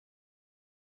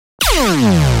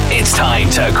It's time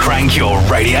to crank your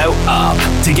radio up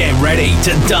to get ready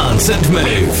to dance and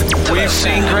move. We've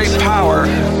seen great power.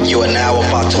 You are now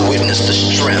about to witness the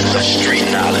strength of street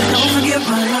knowledge. Don't forget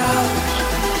my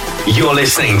love. You're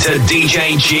listening to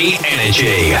DJ G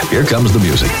Energy. Here comes the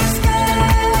music.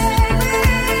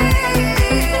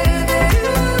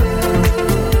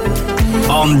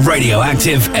 On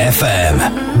Radioactive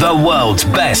FM, the world's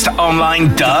best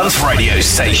online dance radio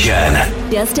station.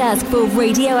 Just ask for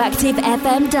Radioactive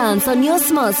FM Dance on your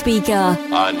smart speaker.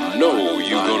 I know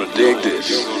you're gonna dig this.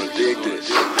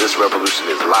 This revolution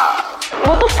is live.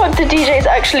 What the fuck do DJs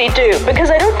actually do? Because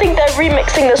I don't think they're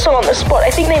remixing the song on the spot. I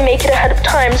think they make it ahead of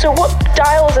time. So what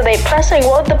dials are they pressing?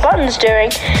 What are the buttons doing?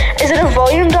 Is it a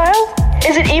volume dial?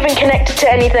 Is it even connected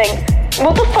to anything?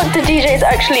 What the fuck do DJs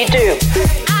actually do?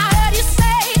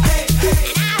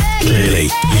 Clearly,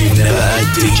 you've never heard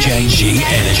DJ G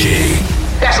Energy.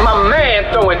 That's my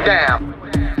man throwing down.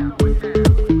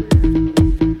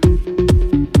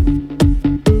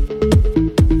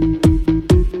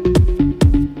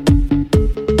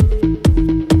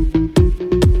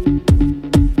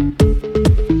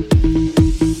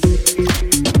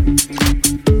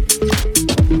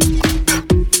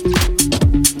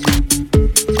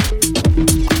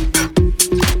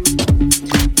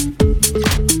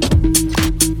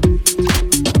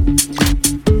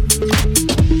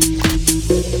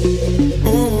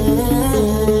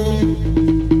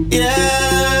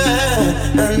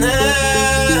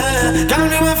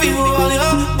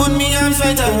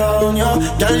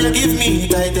 Give me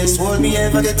tightest hold me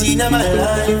ever get in my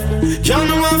life. Y'all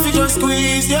know if you just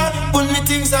squeeze, yeah. Put me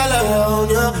things all around,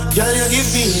 yeah. Girl, you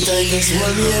give me tightest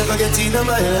hold me ever get in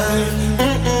my life.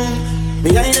 Me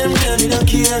I them care, me don't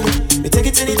care. Me take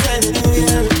it anytime,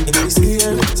 anywhere. You know me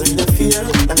scared, so me don't fear.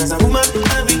 And as a woman,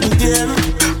 I be good there.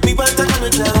 Me want to come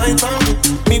and try wine for me.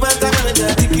 Me want to come and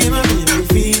try to give me. Me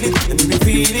feel it, let me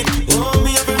feel it. Oh,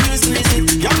 me have a real squeeze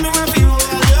it. Y'all know if you all,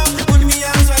 yeah. Put me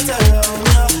arms right around,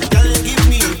 yeah.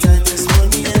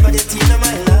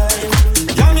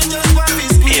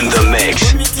 In the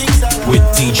mix with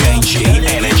DJ G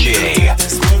Energy.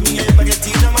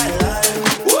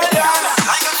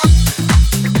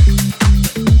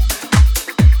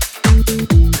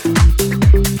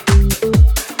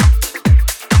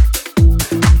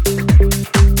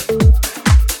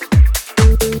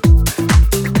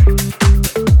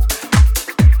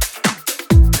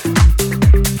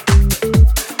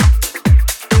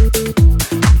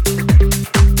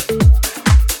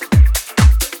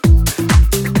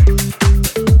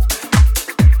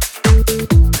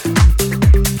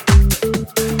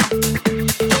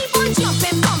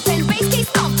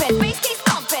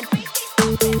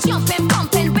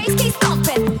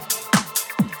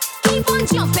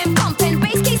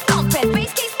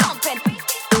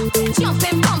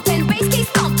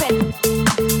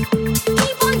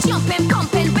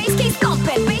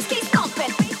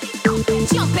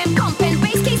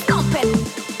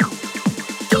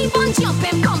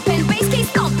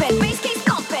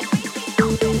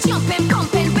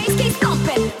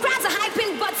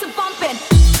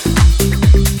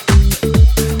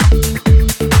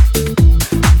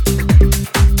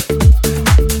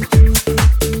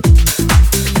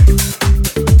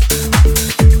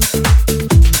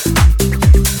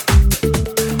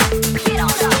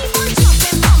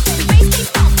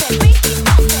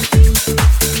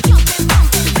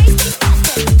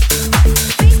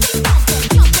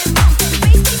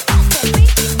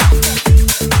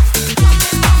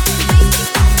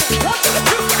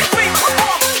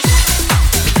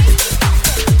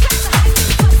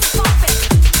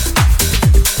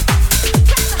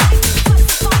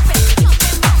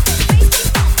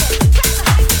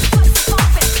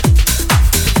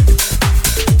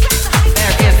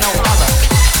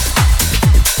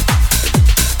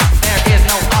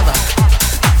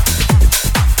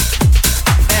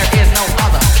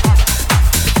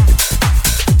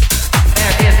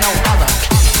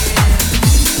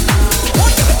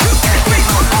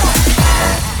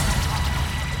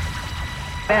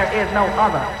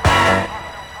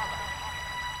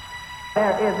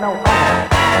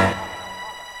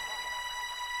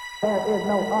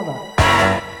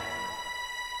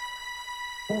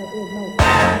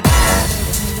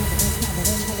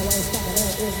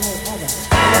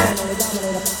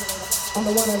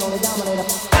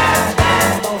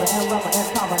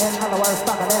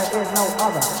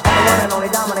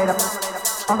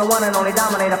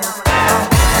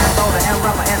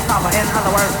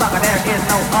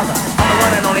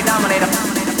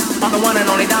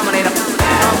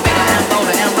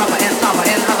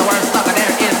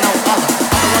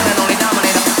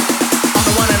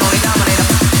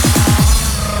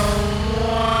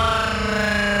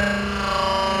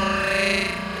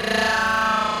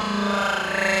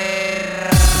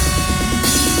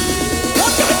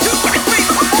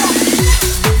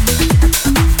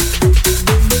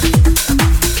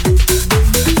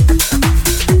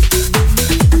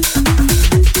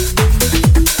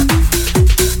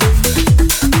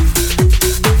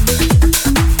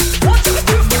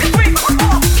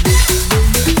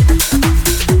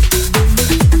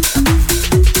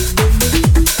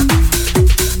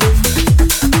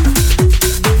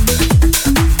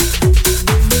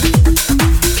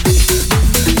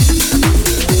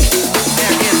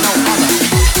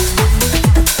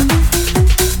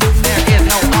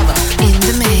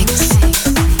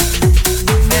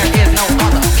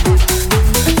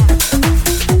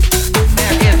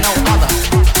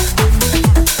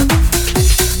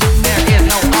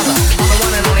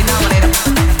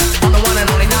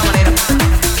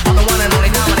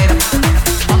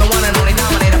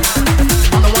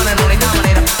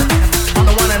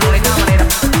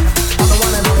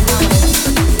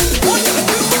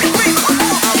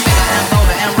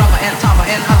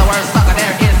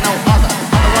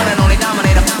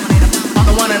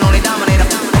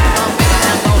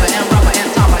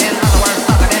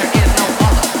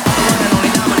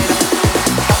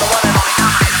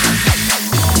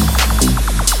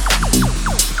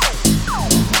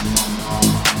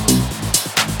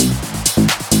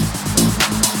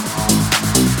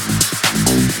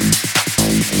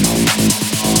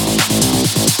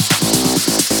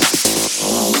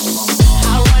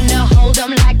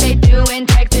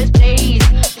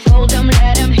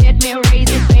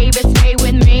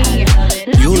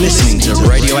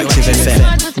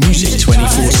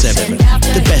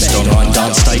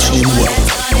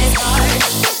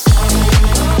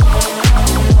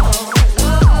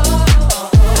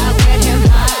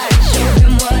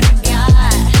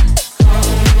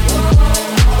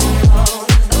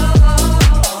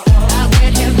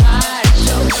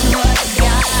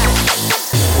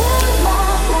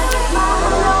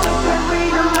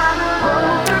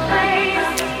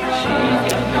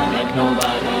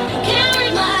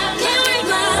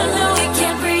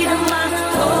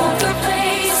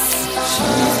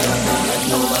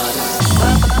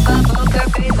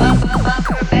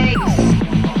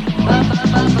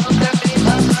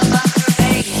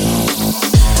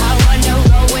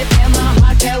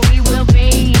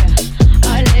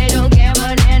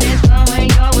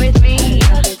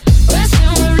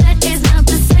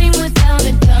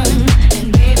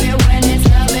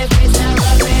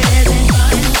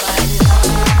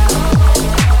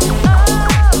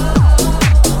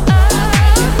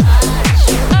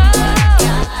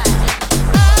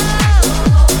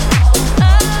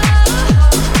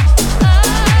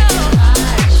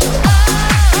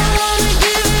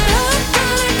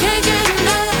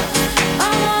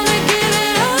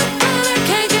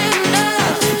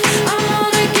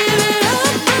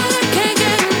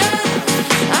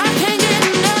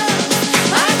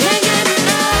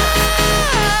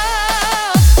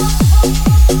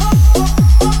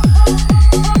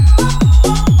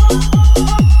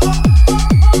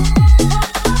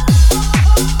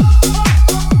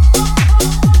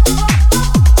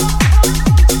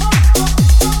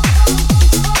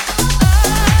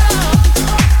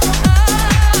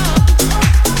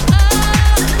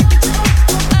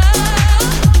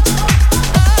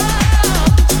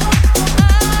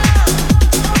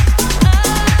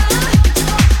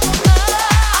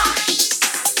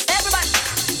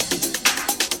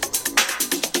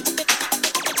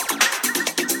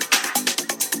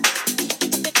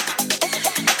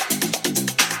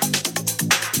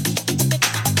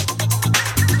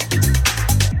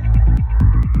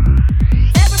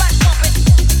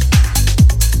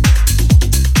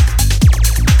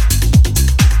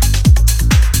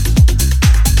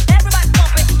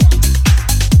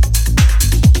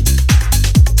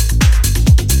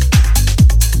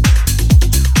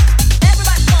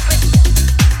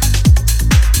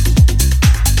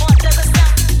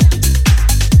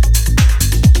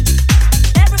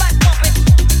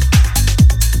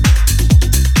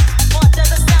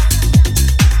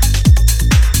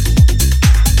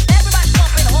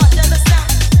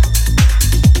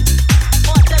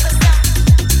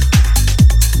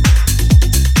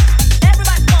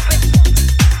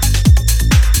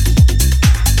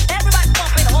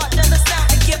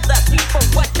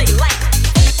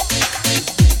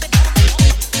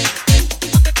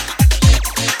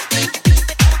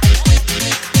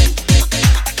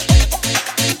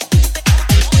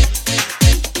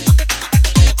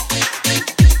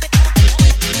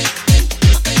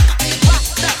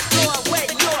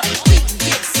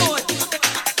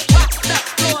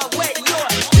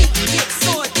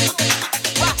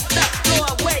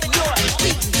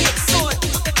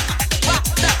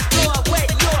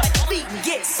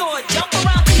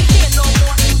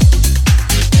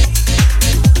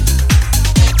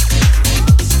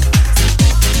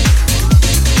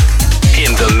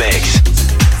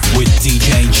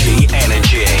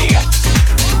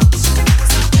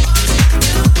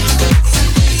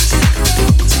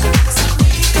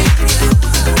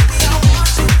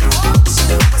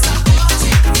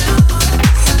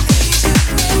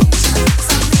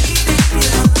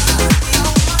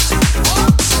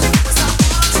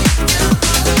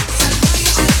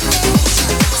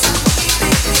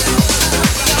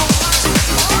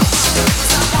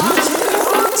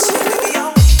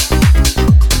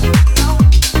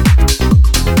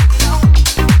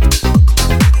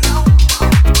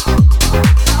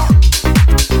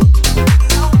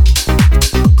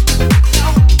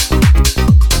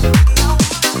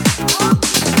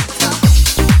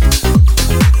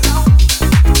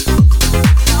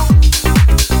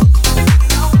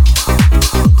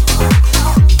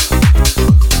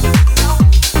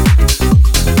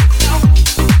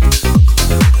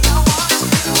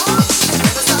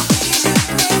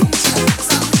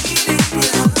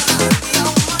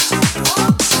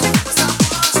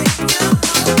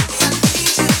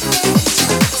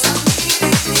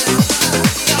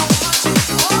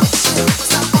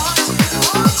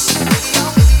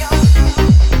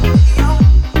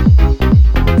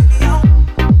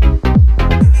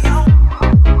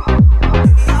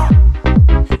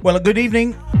 Well, a good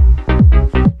evening.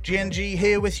 GNG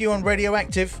here with you on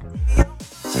Radioactive.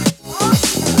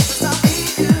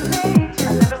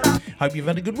 Hope you've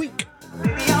had a good week.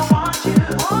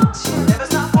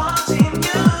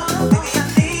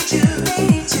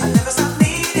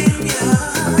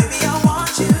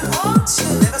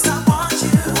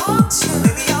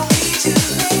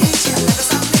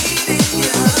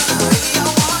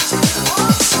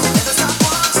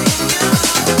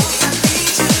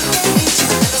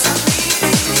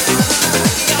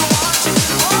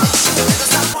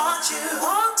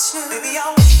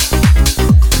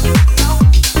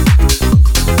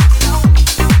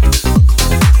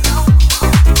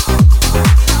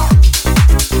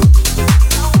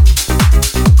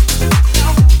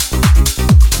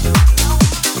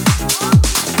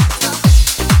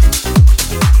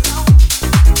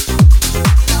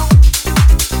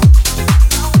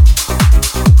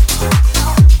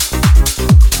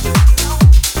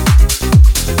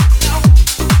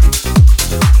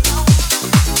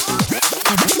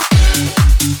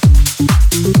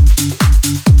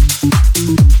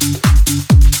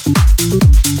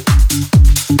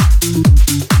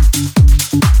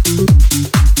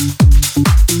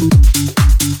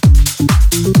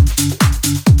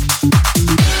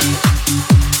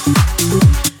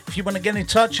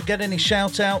 Touch, get any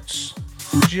shout outs,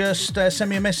 just send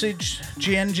me a message,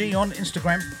 GNG on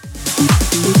Instagram.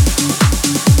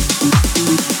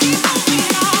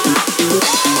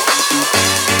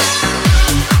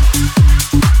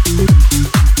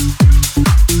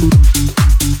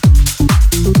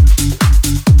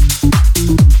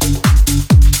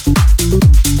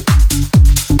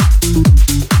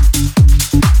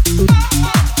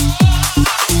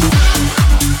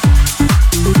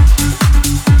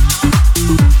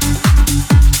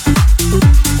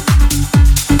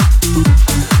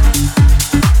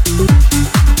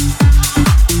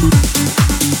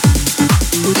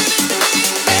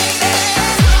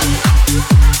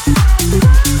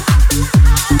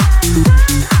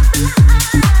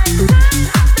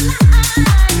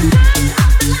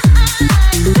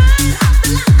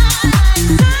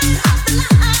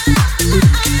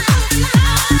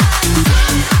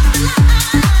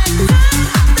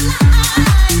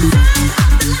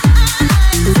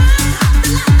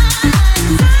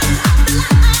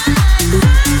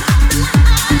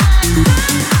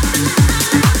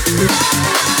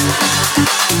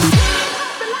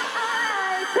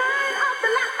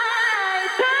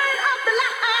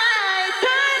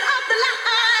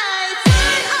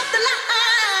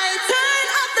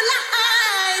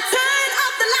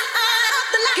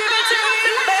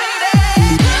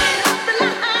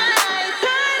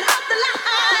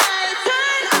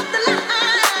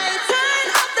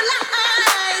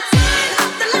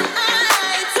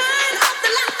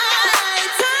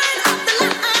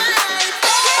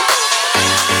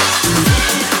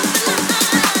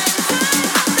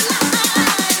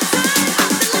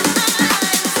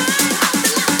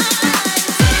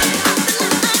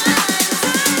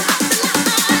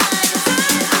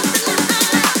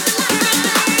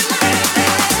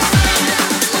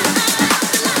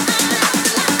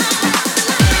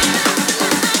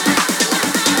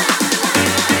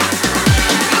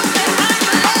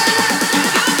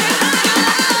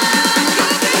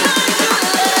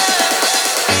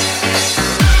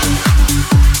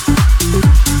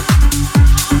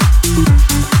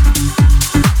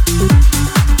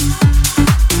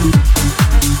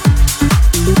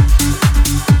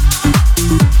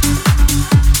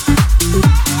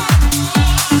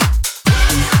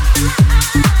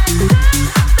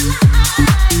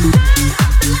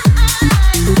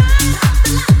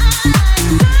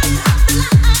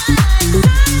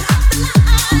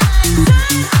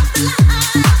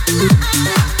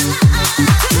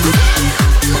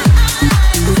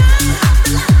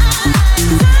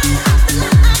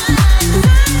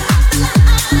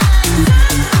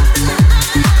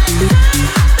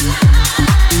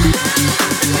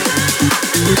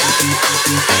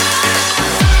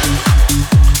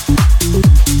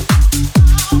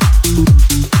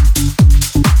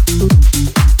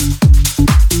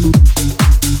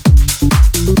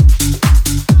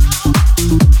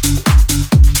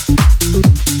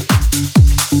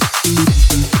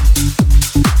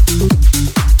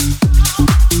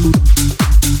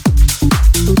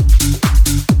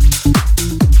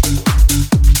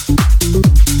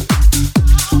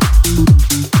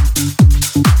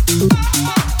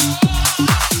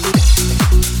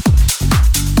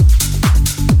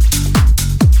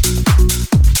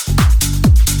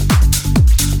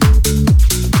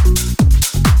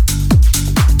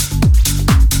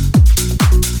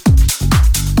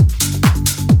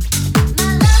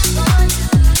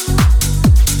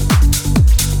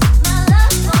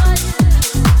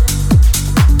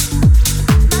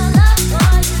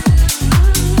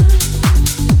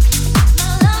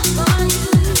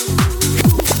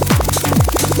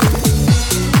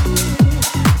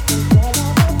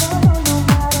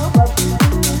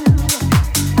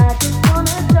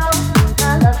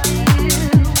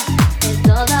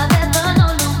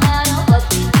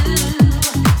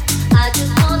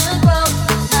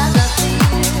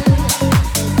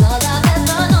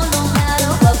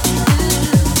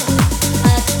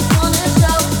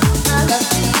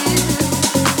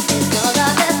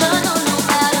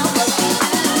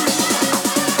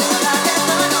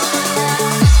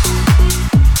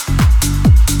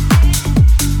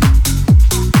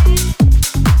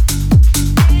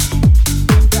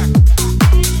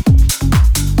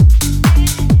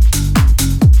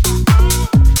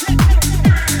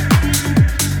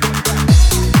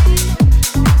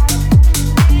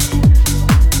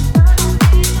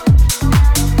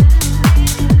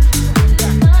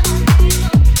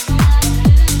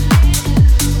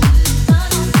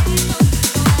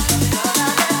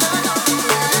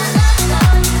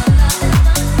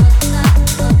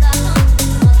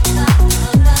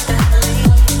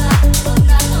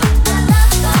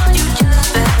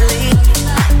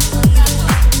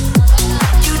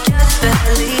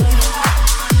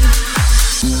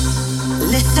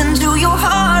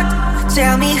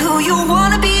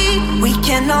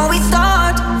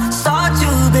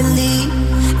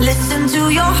 to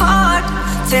your heart.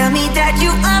 Tell me that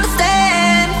you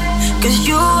understand. 'Cause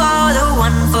you are the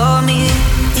one for me.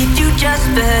 If you just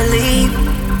believe.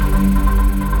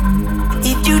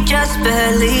 If you just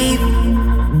believe.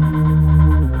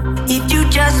 If you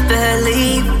just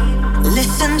believe.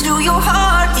 Listen to your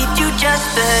heart. If you just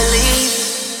believe.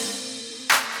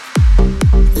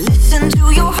 Listen to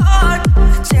your heart.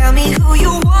 Tell me who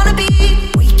you wanna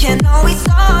be. We can always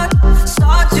start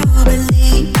to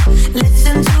believe.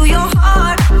 Listen to your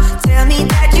heart. Tell me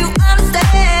that you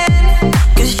understand.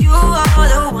 'Cause you are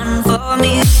the one for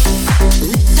me.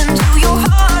 Listen to your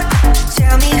heart.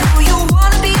 Tell me who you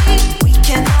wanna be. We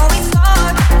can always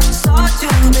start to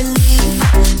believe.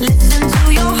 Listen to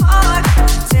your heart.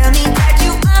 Tell me that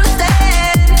you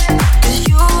understand. 'Cause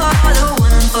you are the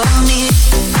one for me.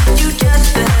 You just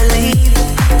believe.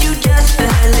 You just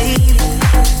believe.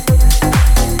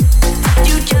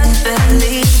 You just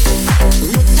believe.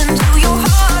 Listen to your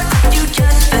heart. You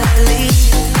just believe.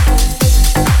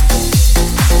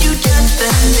 You just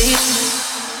believe.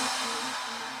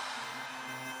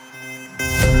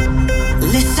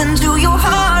 Listen to your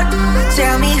heart.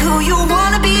 Tell me who you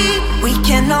wanna be. We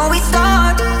can always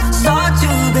start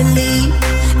to believe.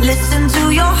 Listen to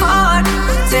your heart.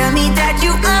 Tell me that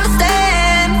you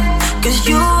understand. 'Cause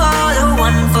you are the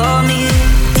one for me.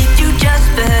 If you just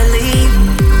believe.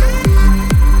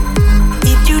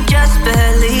 If you just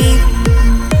believe.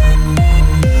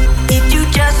 If you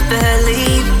just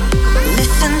believe.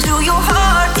 Listen to your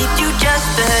heart. If you just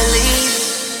believe.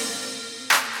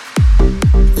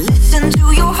 Listen to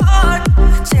your heart.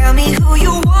 Tell me who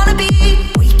you wanna be.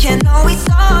 We can always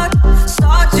start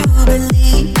to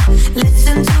believe.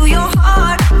 Listen to your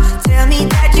heart. Tell me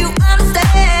that you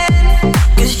understand.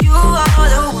 'Cause you are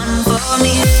the one for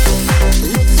me.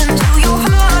 Listen to your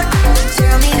heart.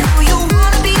 Tell me who you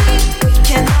wanna be. We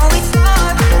can always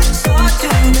start to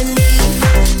believe.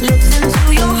 Listen to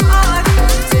your heart.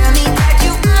 Tell me that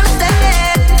you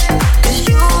understand. 'Cause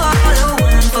you are the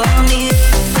one for me.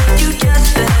 You just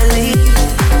believe.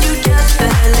 You just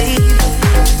believe.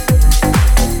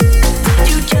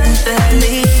 You just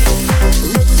believe.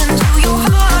 Listen to your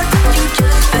heart. You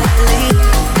just believe.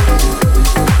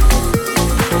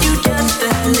 You just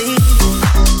believe.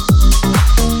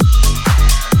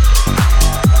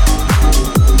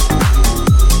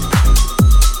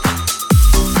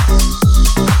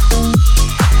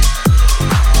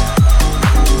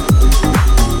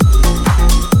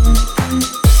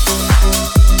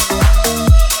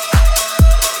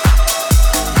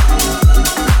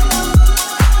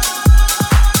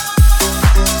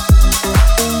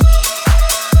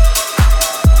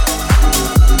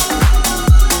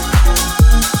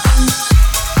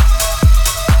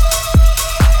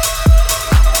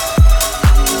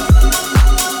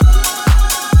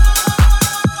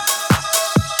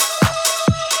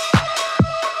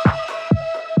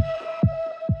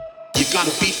 You got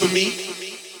a beat for me?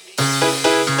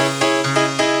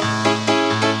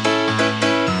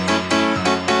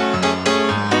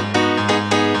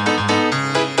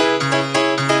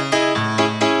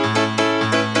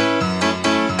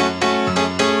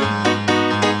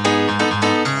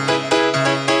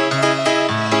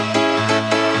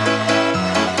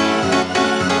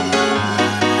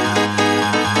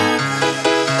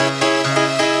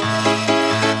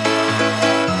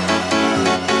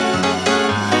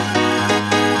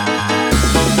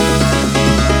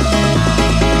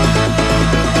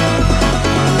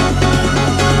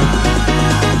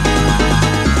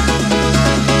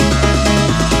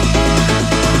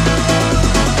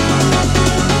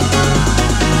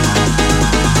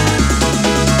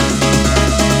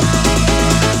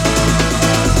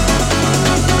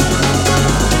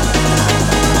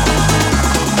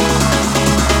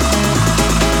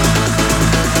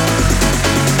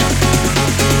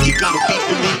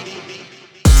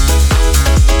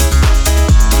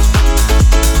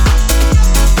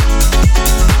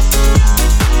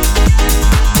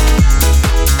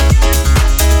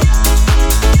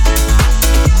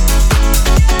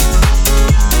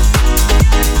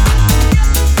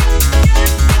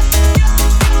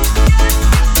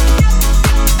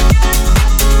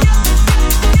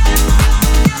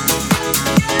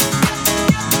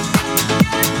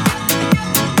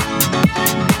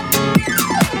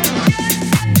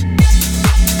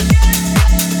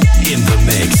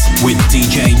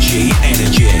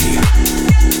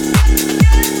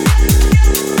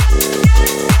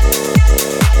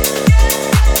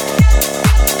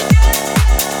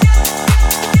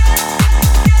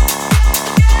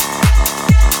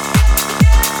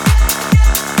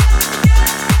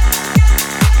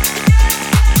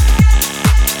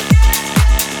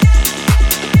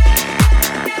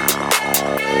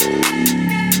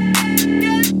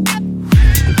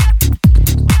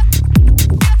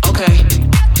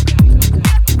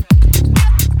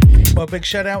 big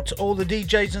shout out to all the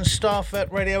DJs and staff at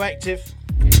Radioactive.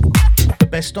 The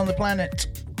best on the planet.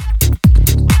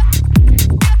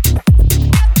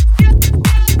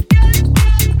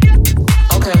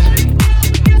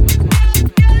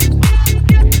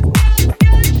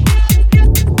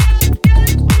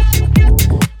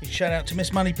 Shout out to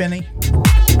Miss Moneypenny.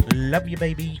 Love you,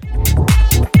 baby.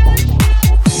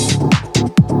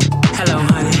 Hello,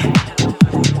 honey.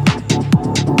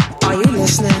 Are you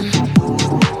listening?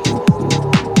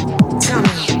 Tell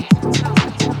me,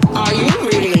 are you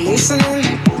really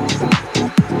listening?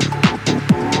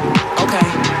 Okay.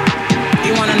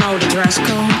 You want to know the dress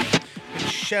code?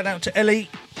 Shout out to Ellie.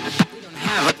 We don't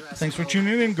have a dress Thanks for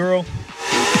tuning in, girl.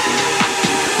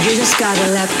 You just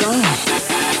gotta let go.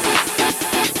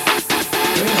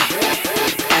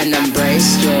 And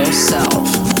embrace yourself.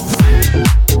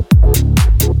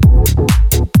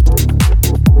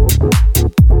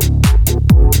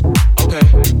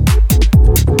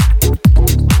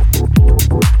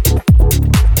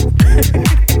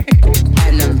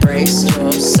 And embrace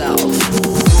yourself.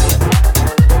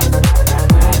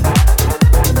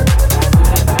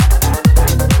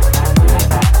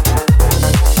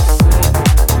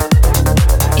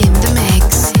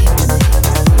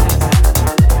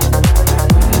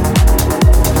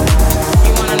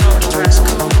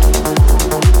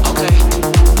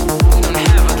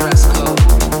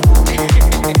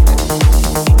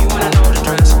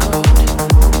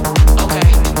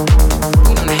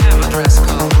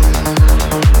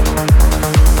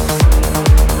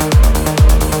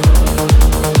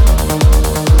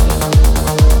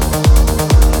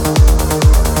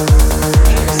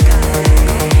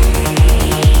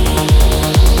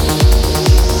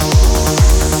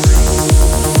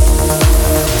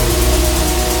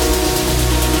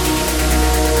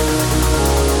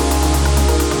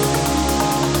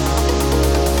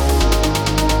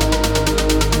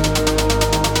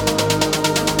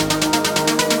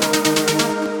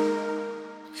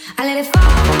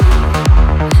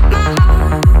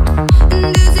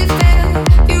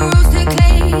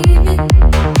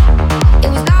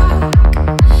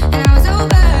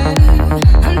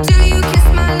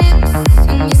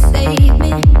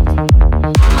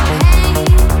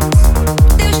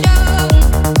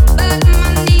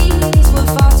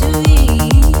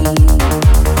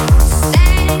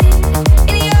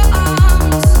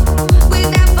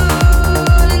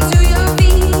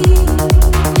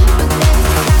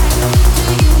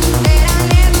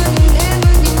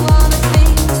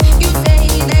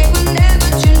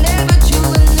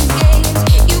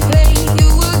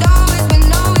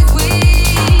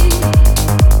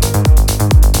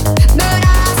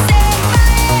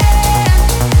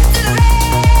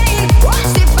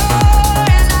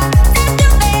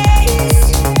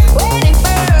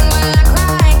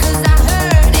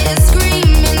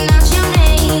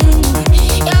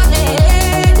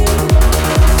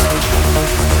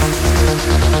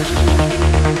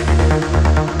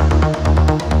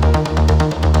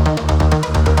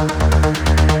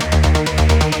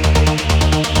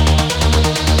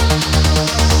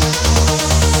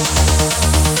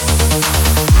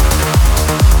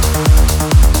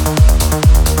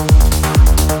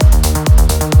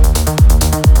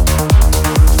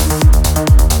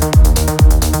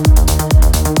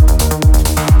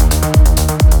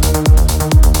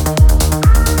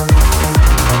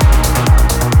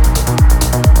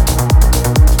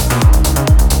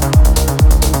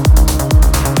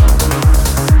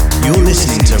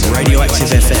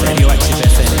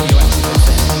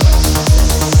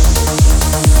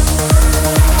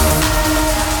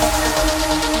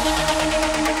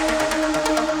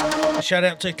 Shout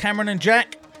out to Cameron and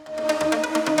Jack,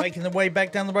 making their way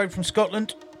back down the road from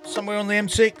Scotland, somewhere on the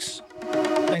M6.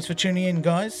 Thanks for tuning in,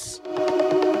 guys.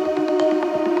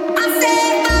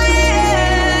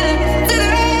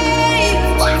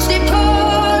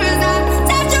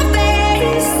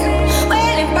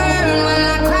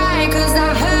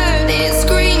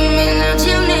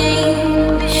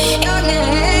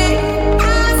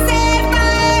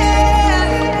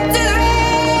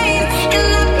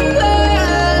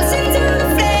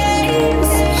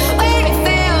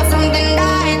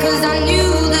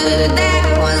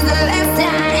 That was the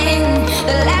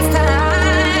last time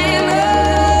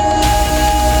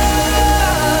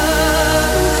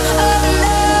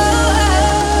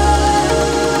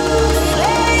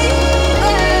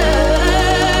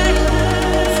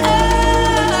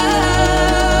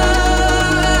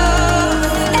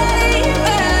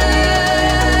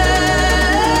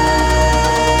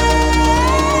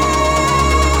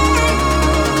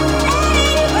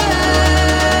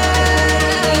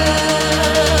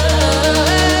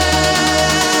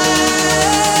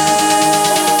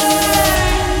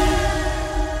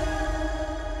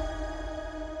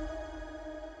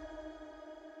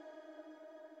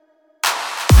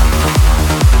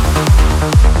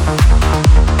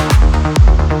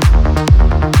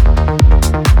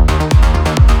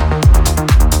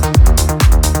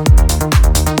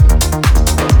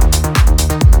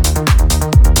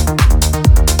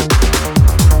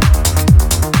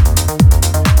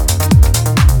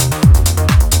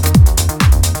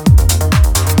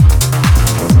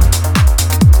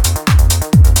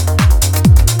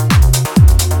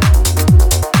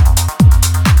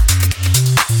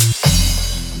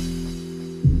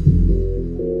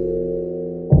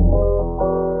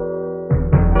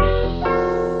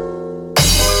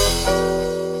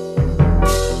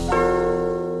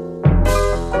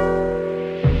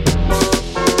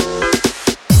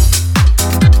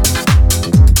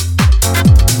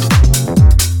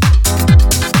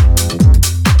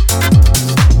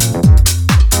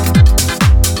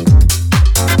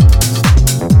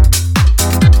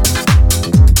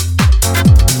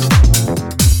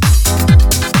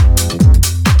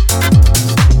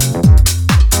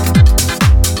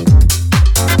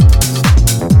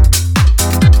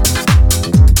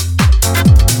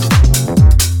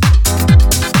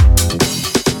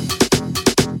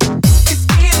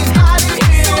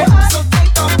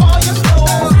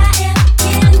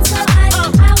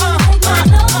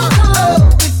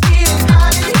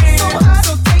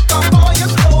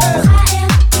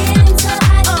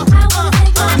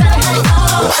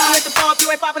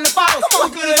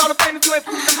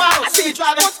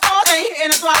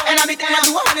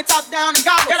down and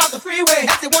got off the freeway.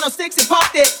 Exit 106 and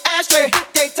parked it. Ashtray,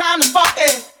 daytime and fuck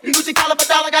it. Gucci collar for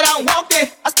dollar, got out and walked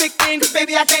it. I speak English,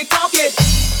 baby, I can't talk it.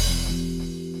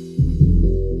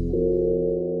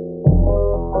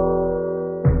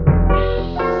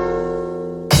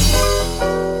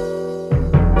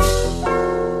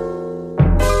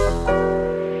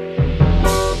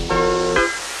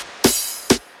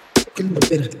 A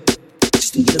little bit,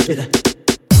 just a little bit.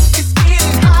 It's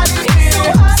getting hot in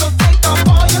here, so take off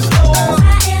all your clothes.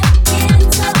 I am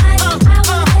getting so hot, I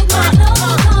won't take my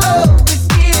clothes off. It's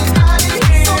getting hot in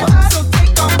here, so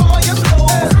take off all your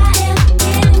clothes. I am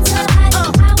getting so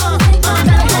hot, I won't take my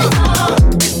clothes off.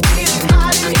 It's getting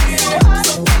hot in here,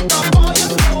 so take off all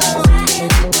your clothes. I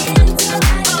am getting so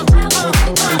hot, I won't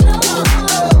take my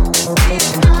clothes off. It's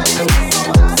getting hot in here,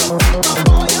 so take off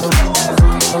all your clothes.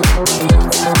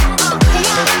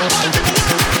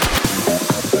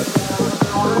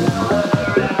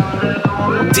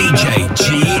 DJ G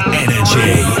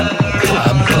Energy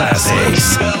Club Classics.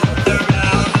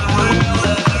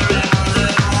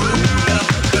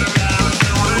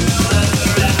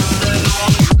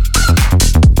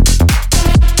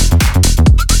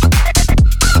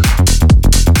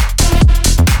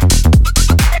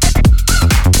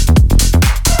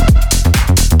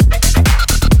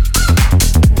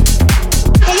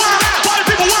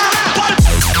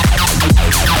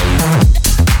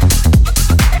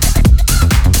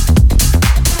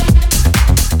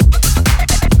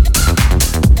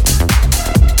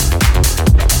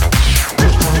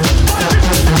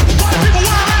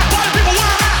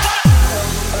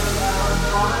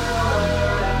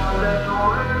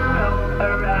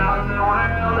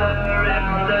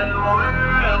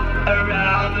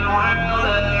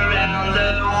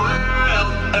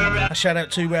 Shout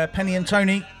out to Penny and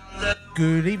Tony.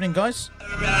 Good evening, guys.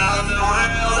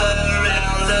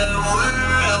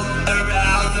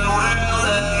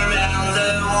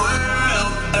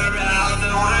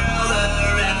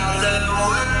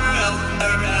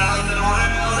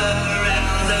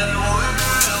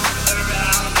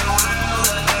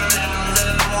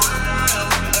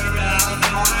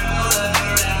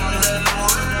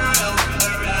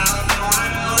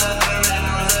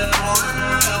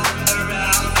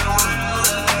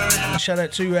 Shout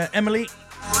out to Emily,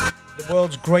 the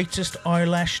world's greatest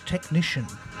eyelash technician.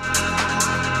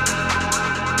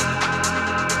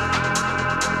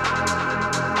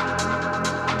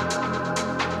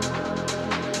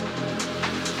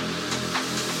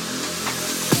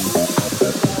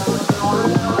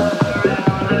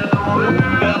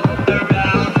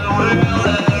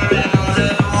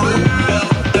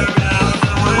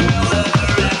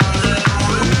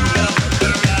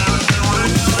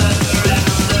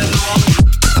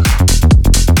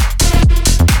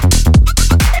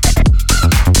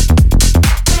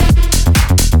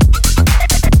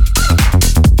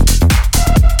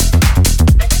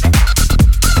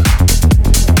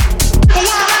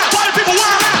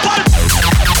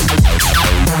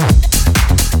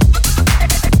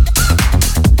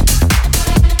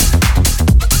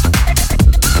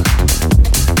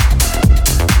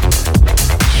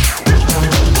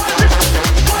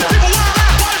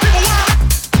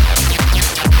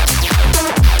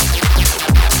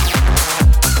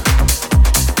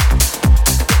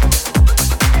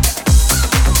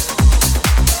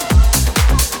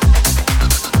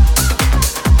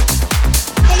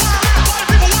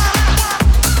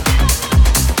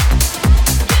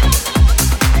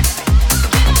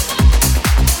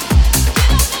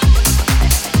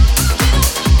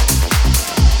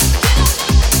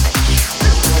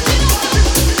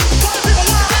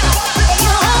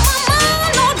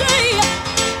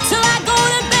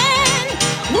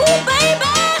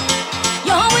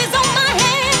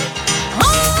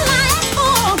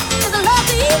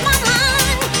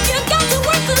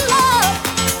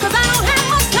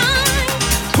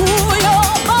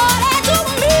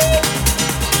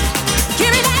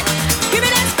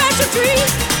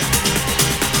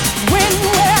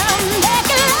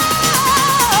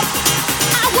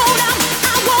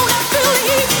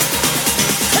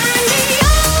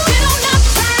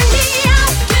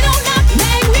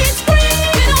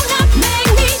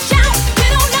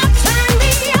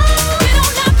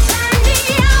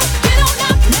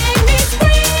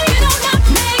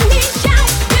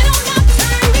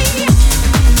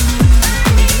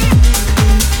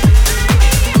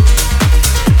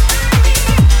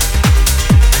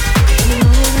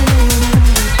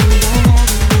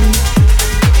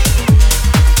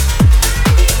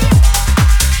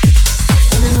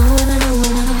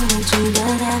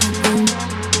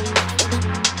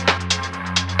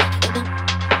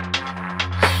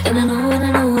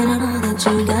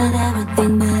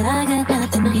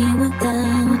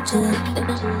 So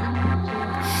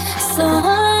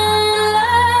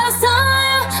last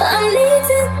time I need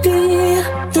to be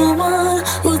the one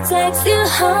who takes you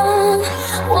home.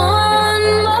 One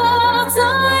more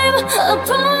time, I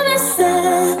promise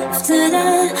after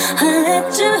that I'll let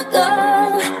you go.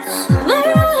 But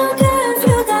I don't care if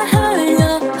you got hurt in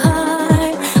your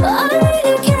heart. All I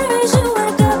really care is you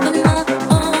wake up in my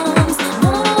arms.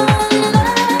 One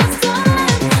last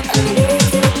time, I need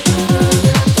to be the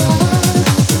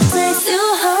one who takes you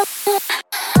home.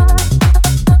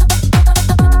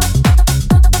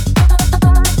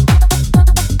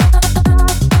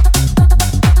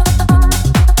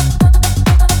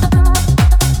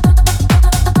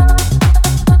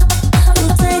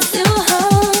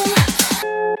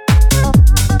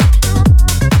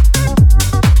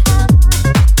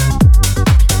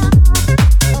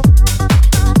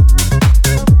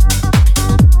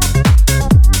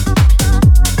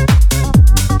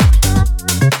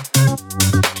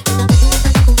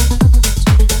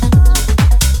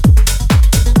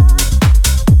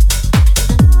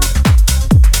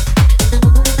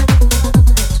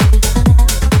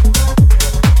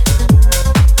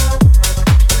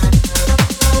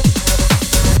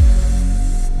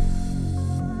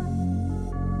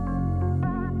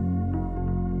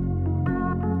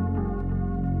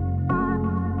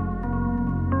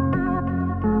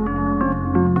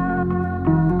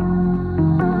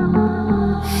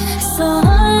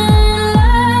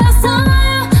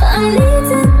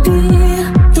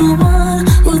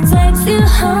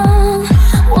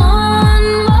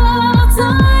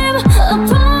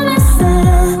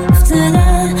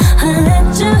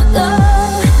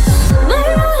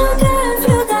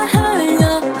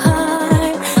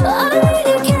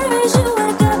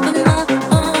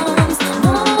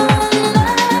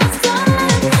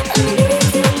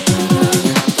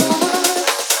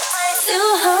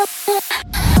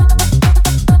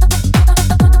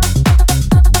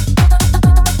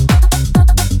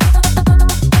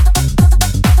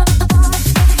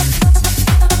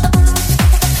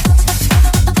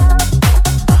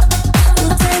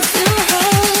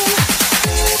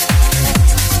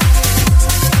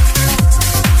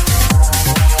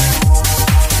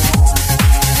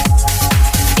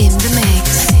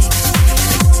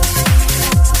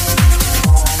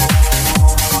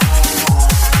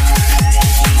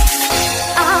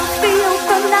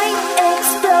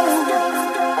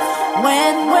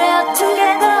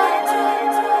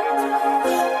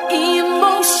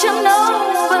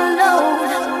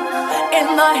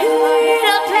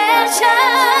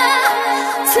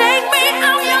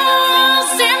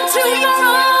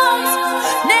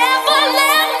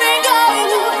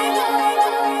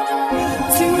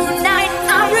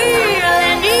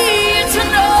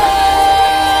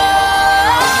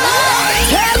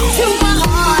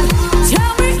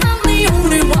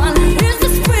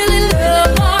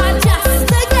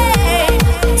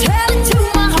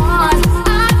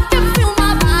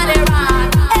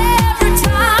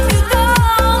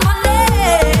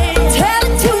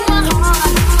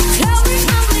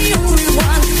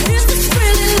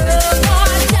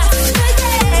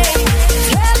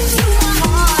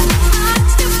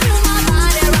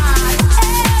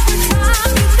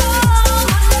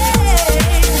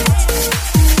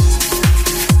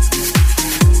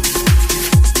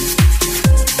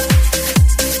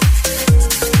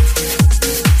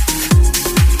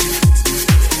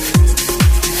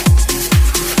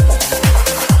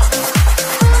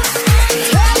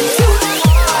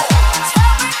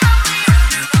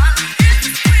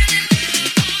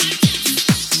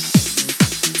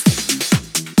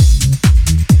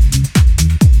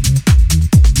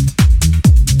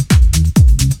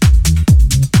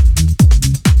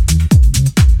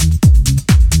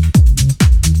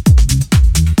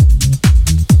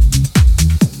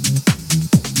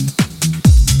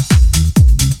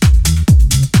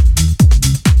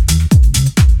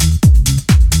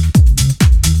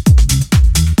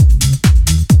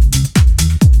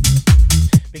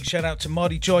 Shout out to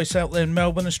Marty Joyce out there in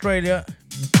Melbourne, Australia.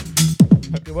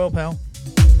 Hope you're well, pal.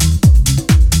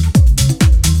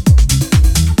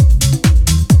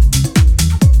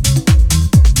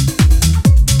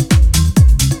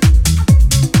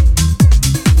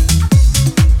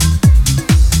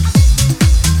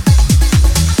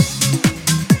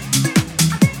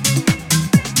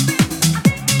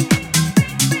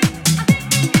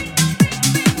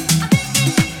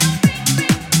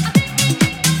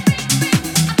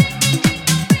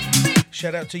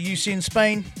 Shout out to UC in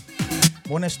Spain.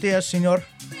 Buenos dias, señor.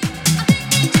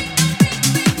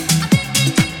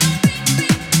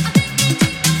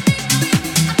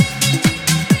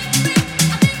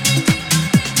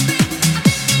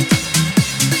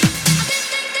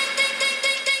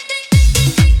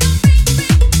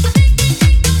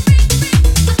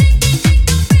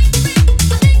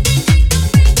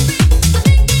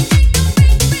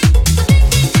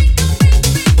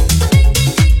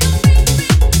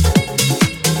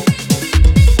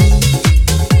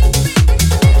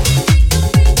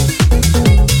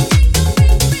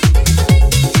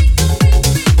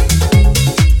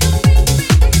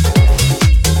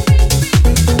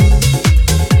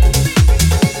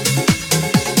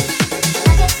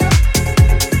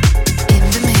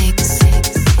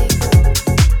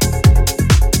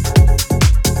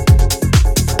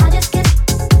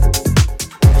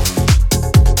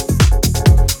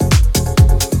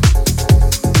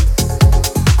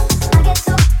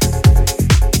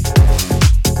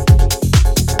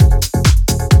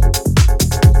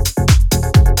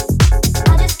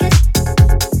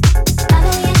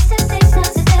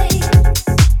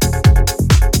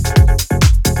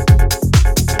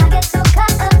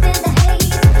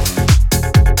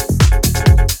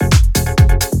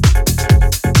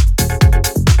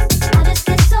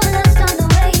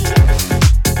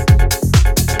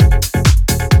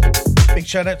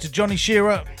 shout out to Johnny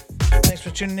Shearer. Thanks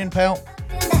for tuning in, pal.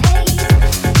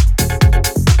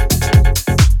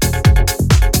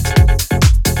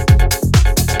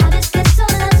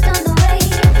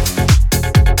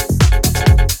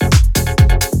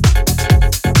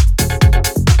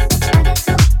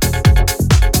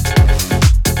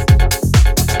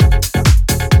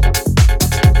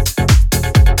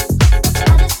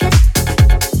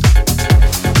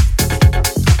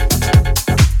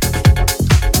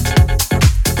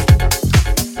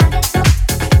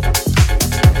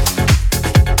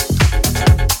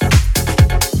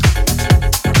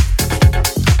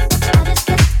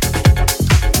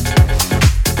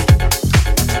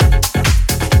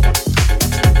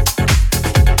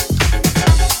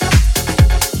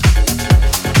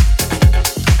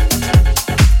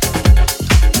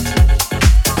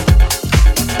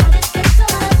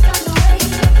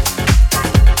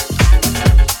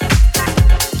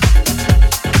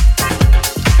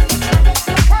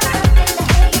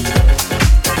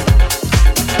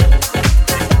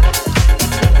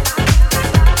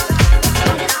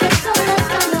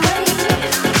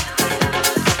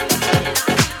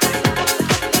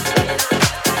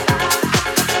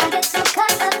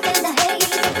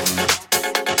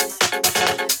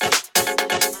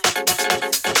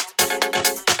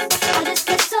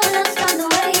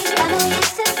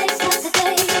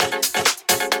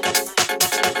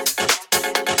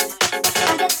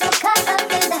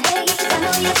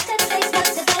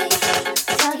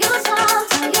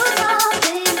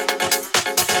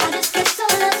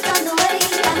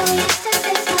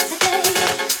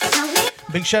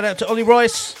 Shout out to Ollie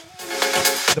Rice,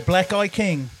 the Black Eye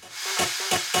King.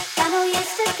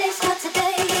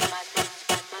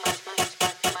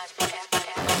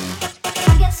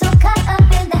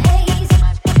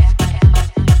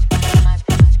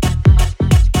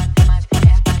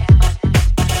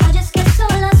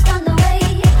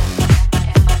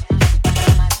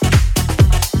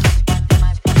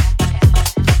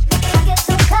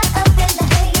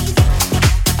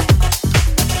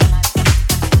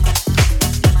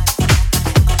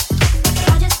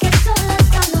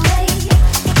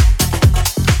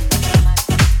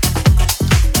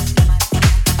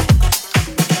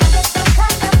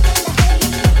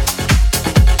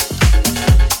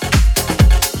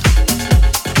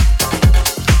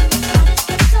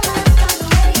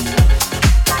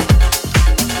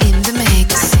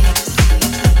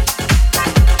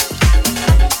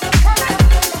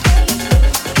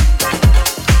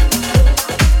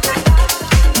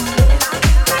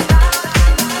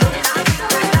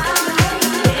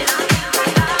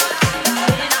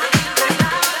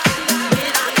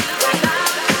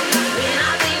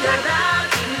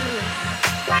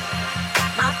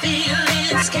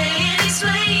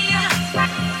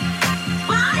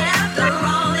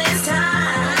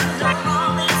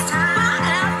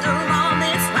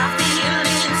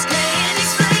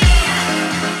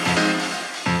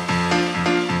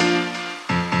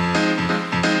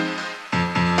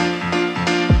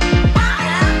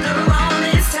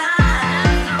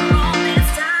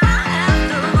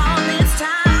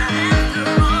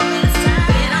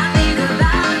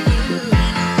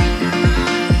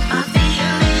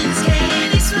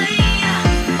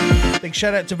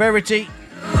 Shout out to Verity,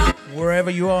 wherever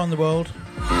you are in the world.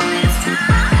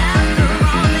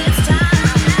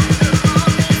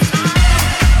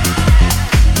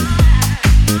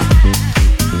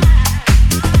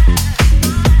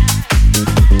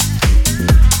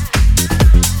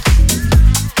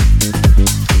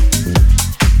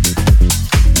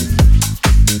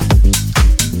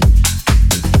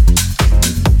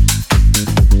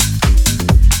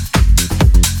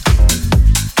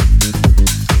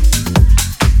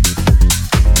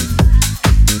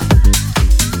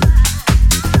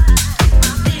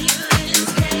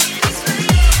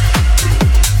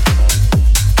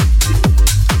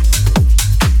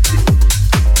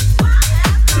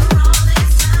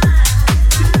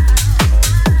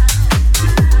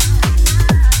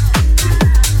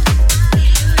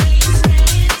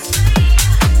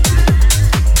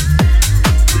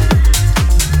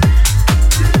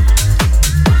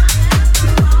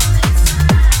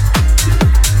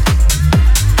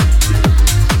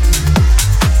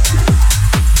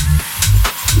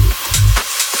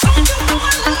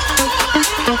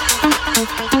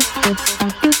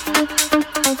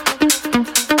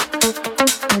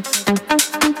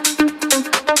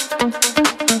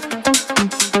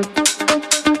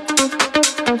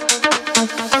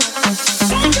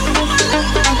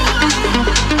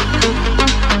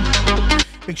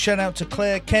 Big shout out to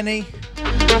Claire, Kenny,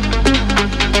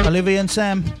 Olivia and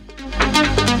Sam.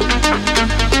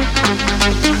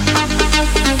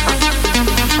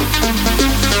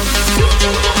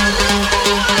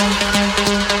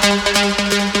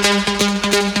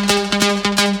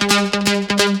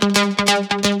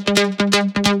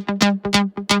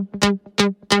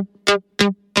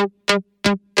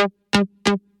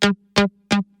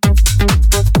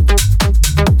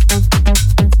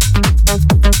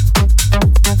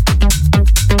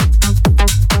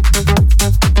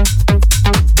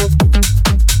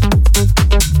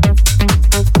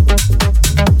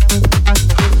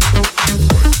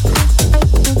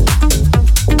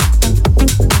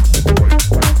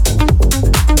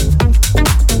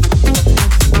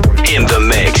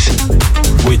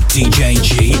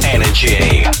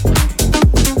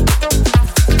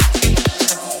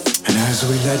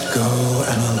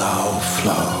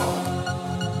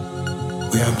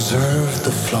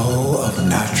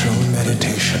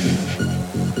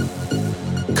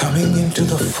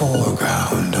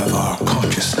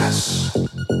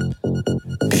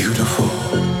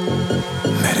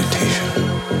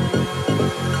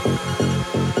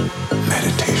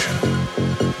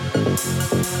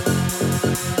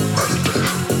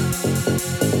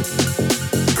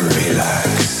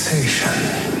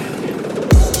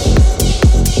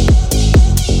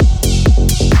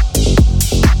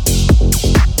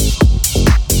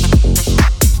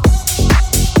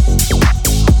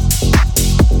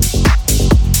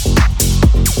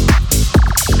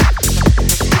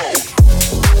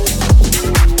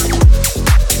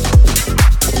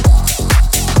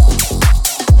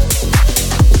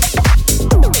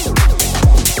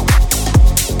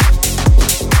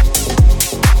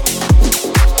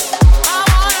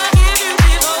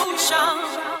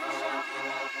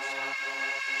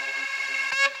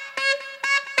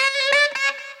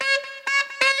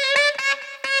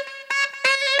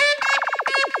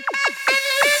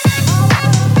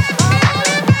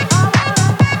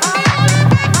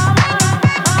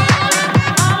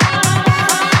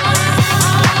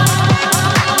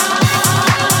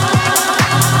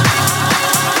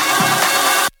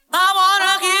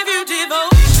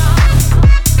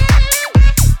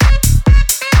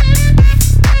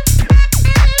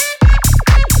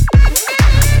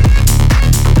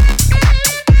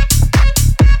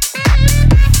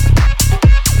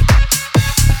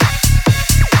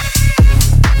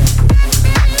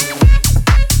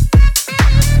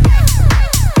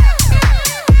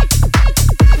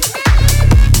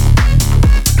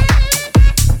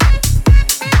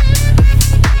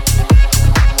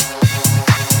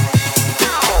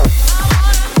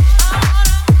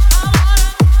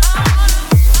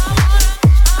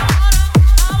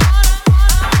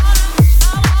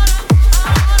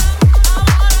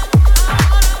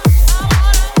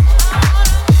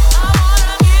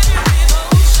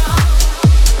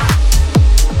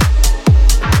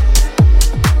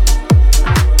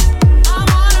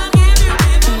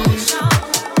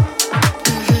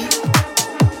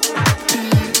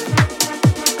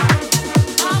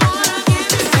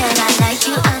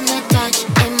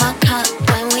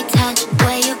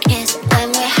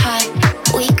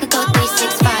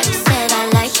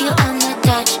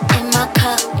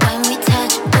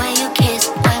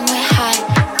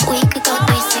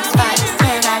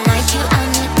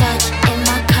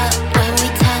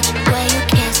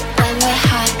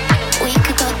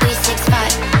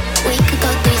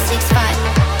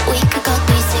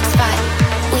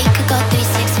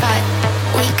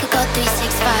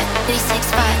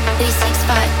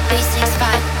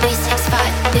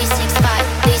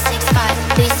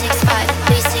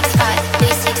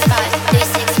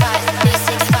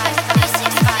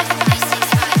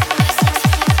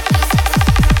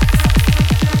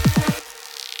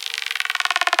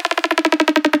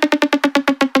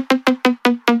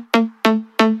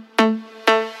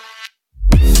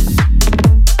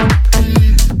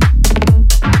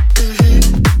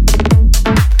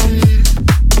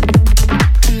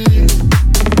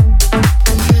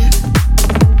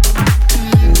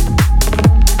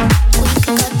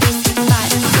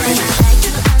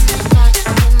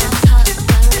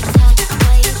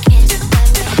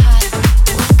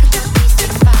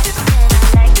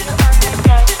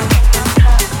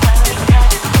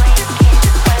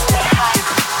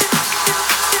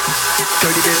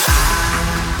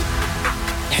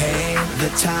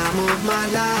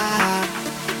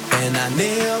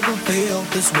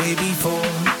 this way before,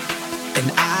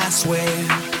 and I swear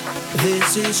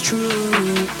this is true,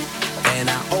 and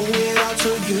I owe it all to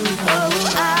you.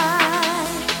 Oh, I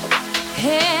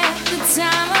had the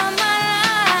time of my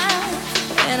life,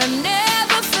 and I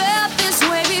never felt this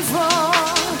way before,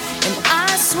 and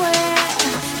I swear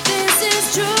this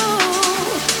is true.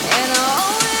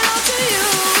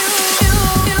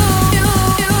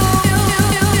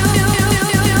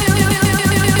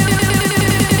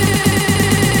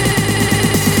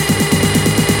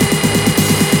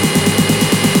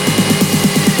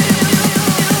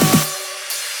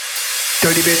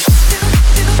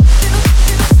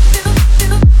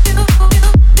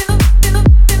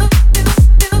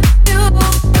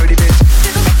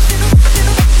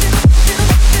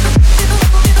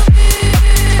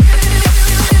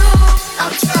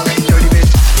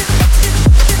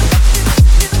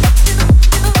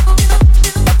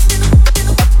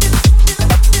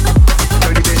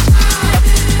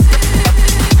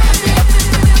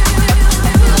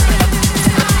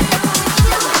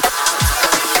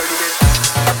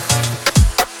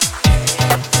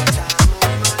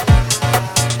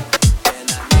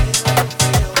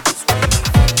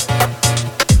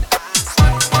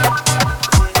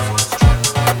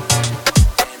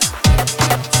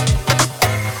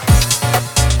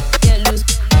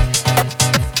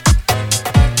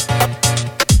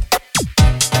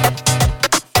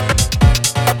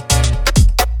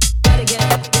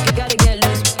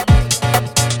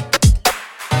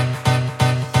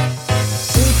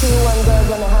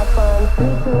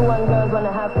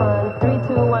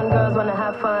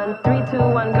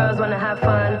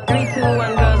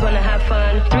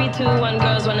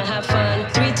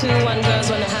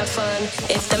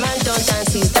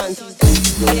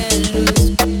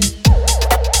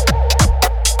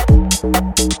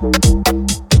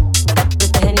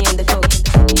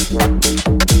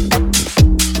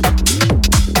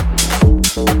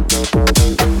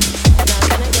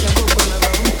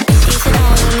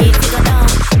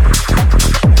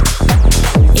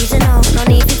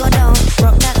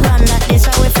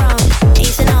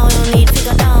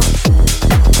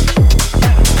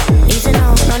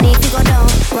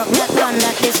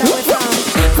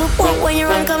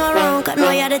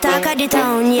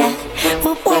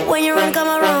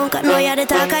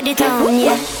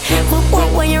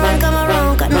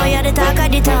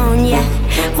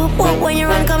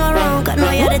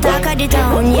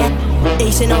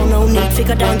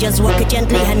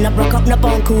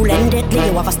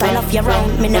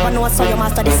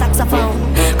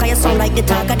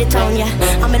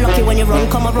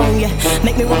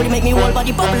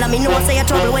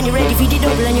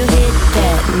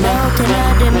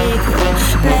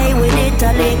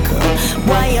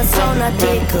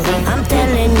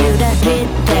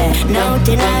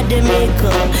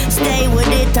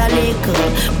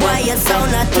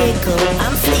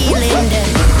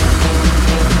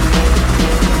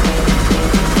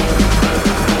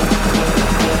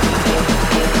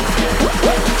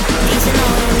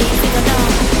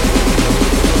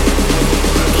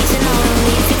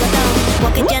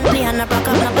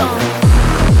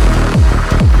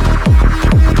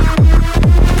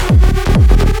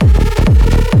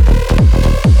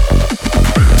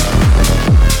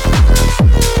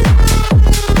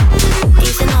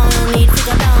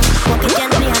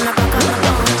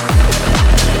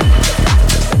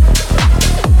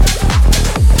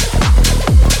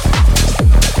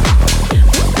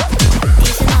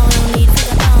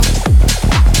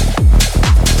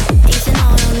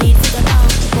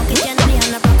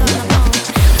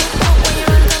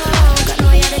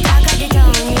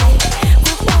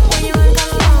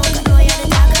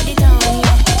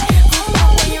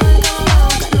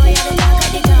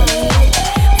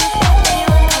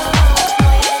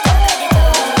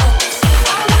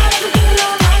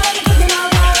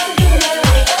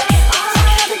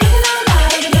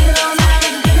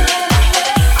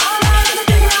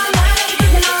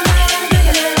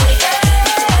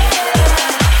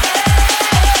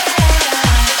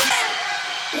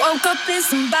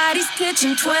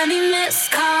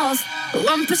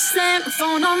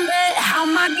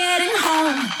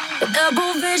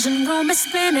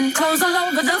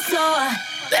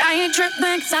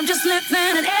 I'm just living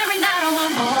and every night I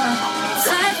want more.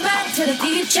 Slide back to the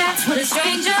deep chats with a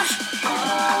stranger.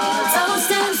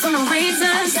 Toasting for no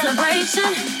reason,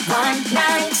 celebration. One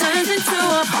night turns into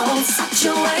a whole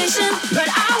situation. But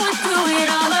I went through it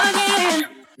all again.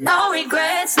 No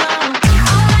regrets, no.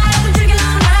 All night I've been drinking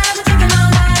all night, I've been drinking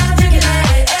all night, I've been drinking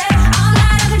late. All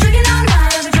night I've been drinking all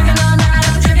night, I've been drinking all night,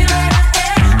 I've been drinking late.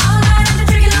 All night I've been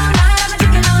drinking all night, I've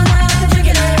been drinking all night, I've been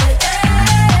drinking late.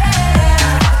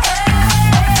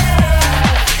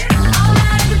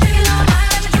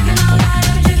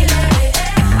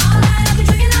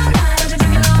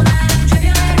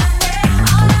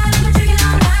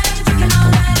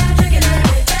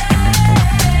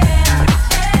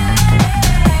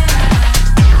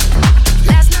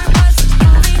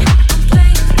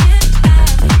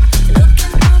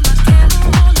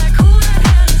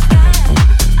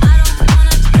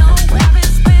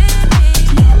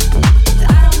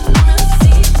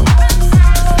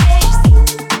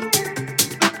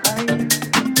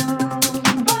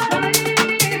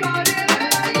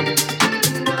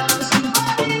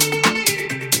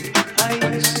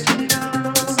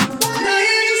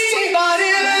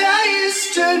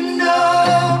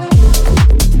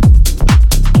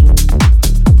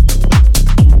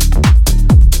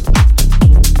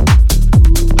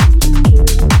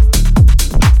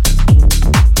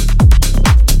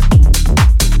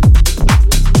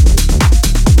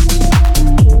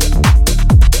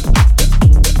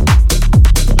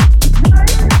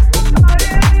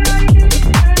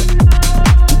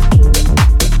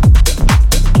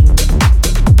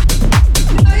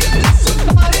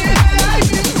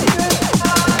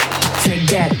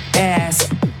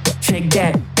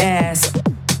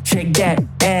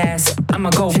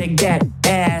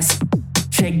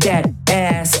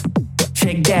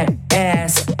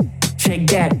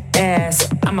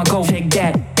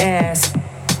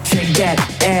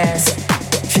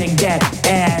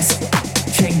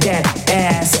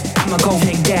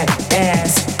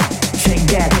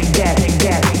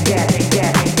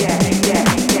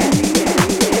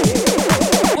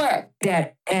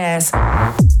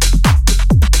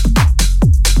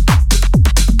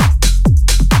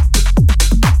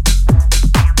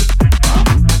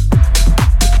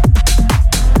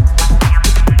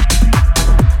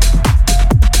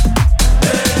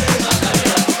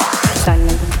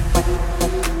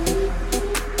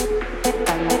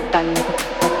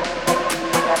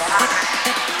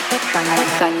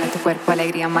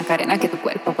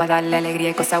 darle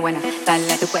alegría y cosa buena.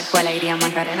 Dale a tu cuerpo alegría,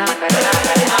 Macarena.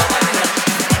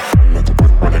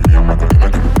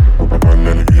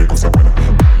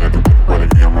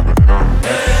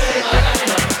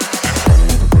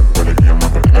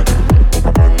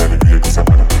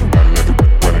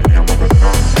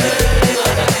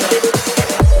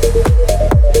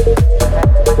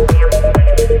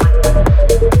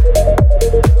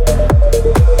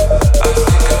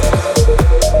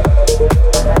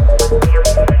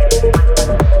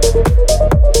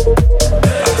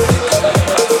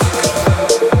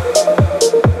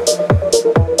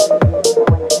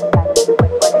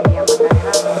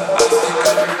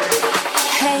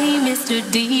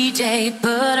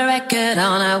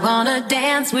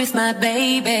 With my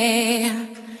baby,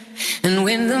 and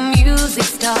when the music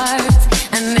starts,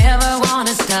 I never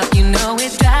wanna stop. You know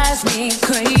it drives me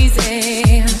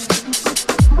crazy.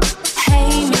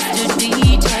 Hey, Mr.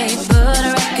 DJ, put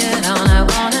a record on. I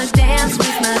wanna dance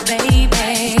with my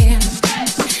baby,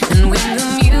 and when the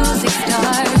music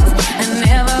starts, I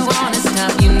never wanna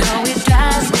stop. You know it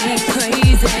drives me crazy.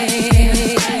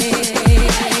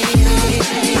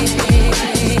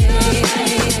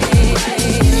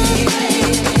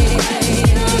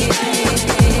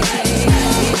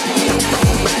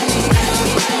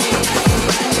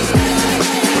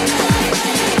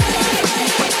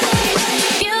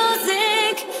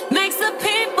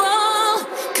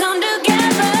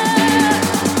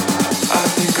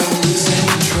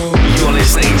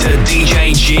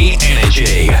 DJ G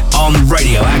Energy on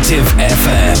RadioActive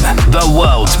FM, the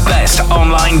world's best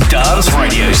online dance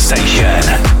radio station.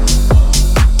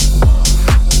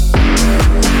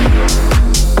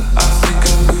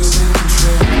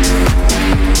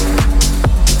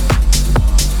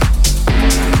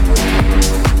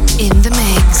 In the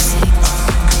mix.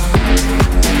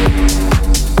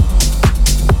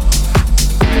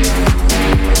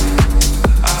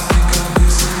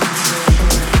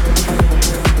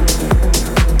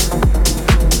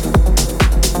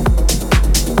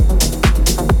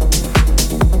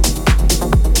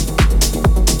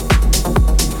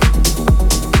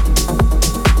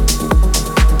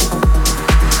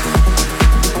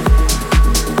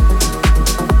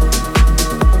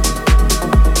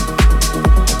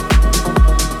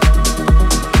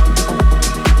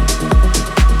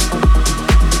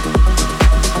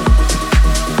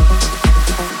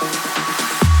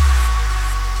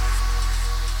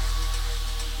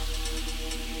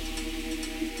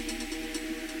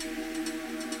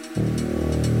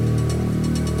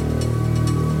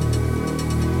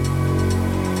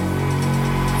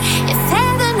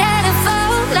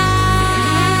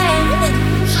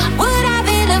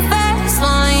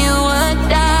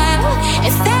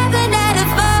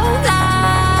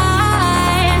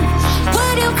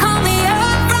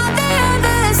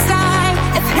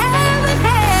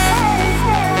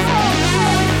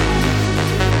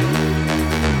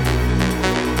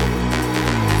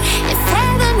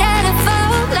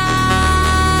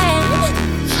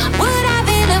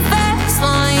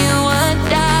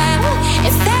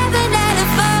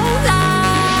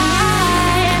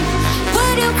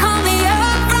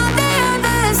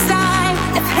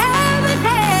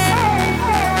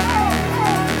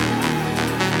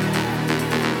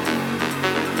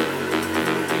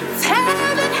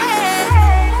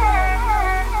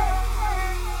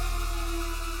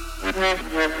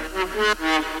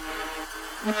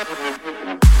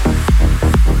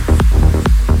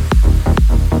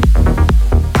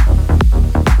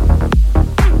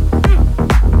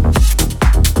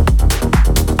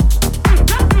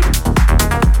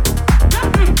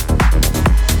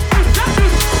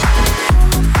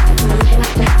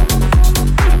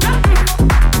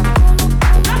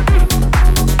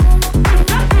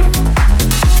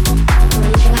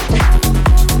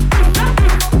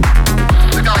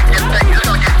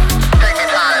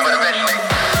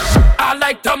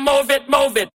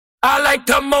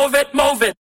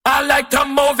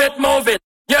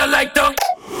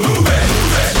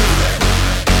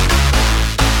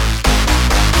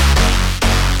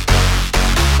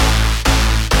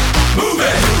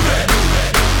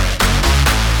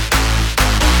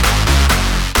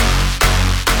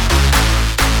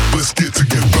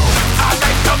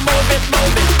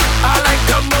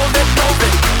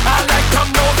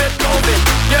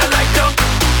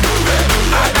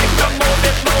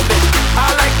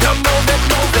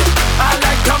 I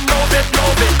like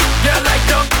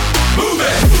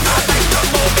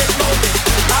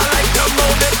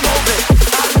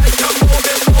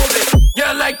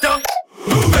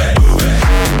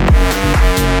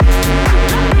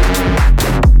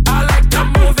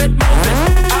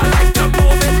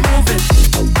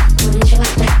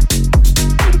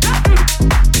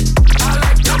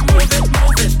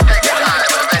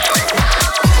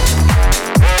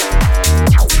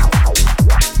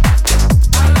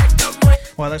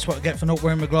that's what I get for not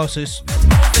wearing my glasses.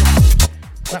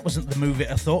 That wasn't the move it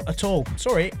I thought at all.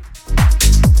 Sorry.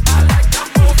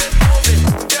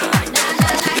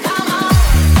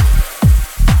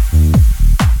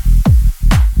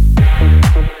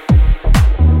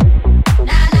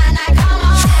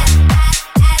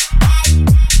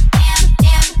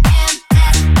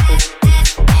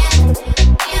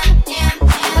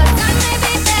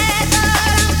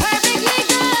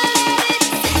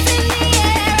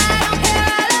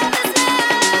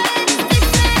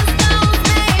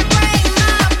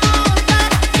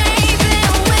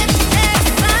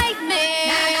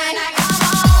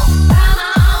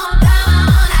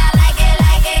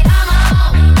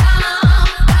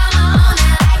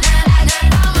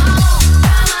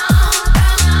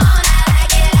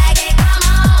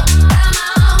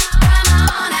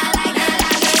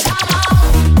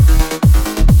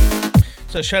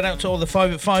 Shout out to all the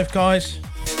 5 at 5 guys.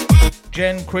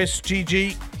 Jen, Chris,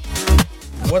 GG.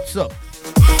 What's up?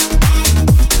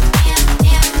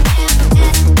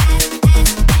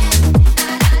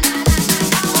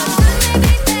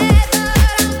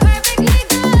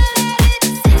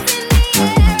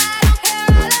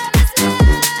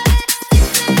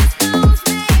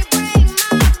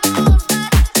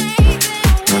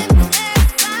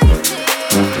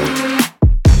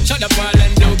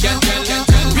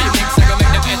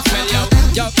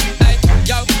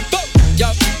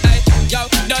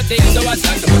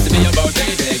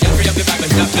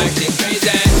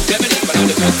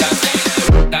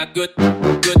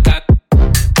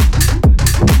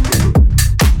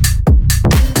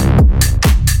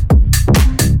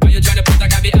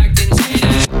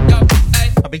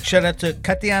 Shout out to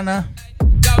Katiana.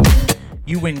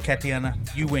 You win, Katiana.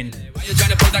 You win. Say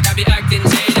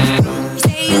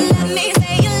you love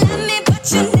me,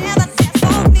 but you never care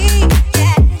for me.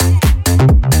 Yeah.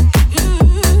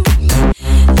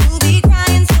 You'll be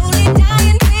crying, slowly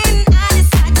dying when I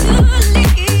decide to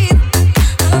leave.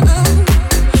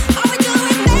 All we do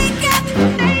is make up,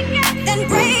 then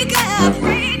break up.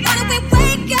 Why don't we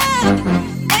wake up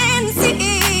and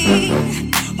see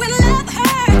when love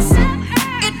hurts?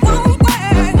 It won't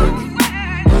work.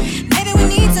 Maybe we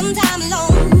need some time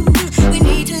alone. We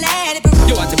need to let it breathe.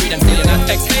 You want to breathe and still you're not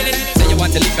exhaling. Say you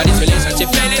want to live for this relationship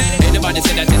failing. Anybody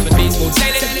say that this would be smooth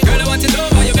sailing? Girl, I want to know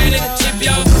why you're failing. Ship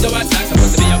yo, so what's that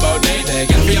supposed to be about, baby?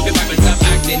 Get free up your back and stop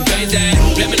acting crazy.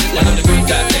 Reminisce one of the green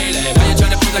card daily. Why you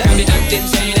trying to prove like I be acting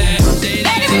shady?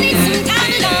 Baby, we need some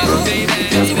time alone,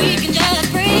 so we can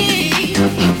just breathe.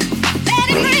 Let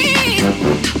it breathe.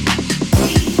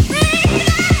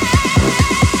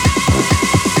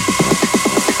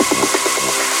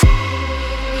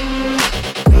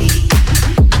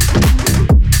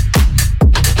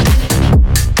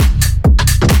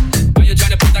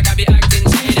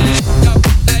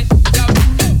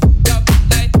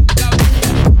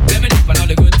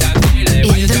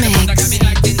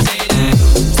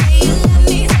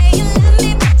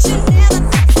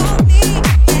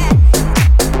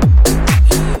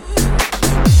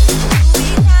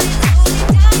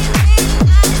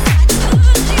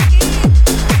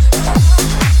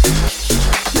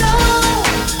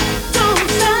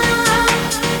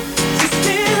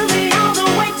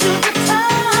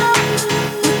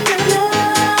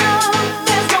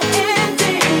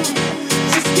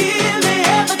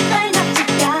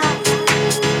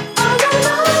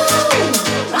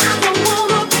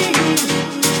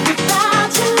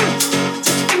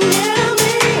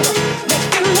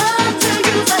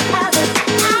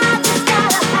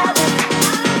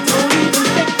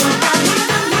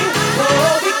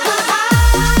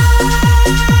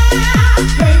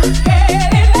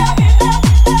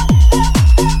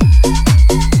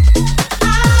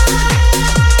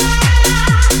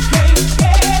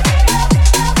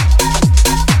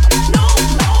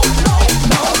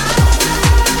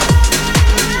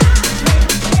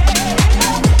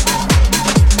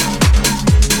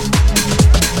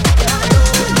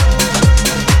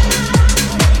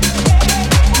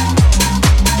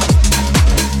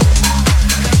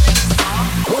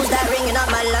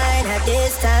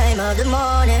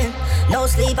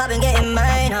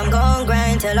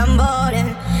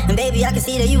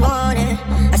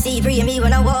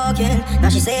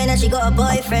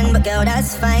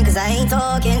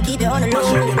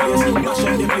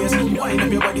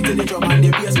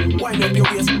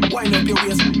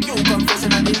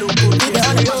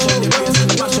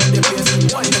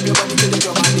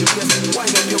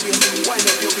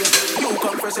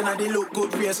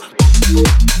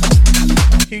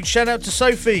 Huge shout out to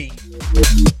Sophie.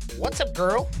 What's up,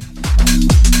 girl?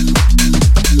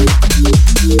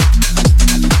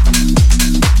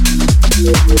 In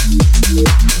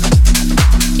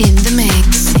the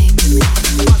mix.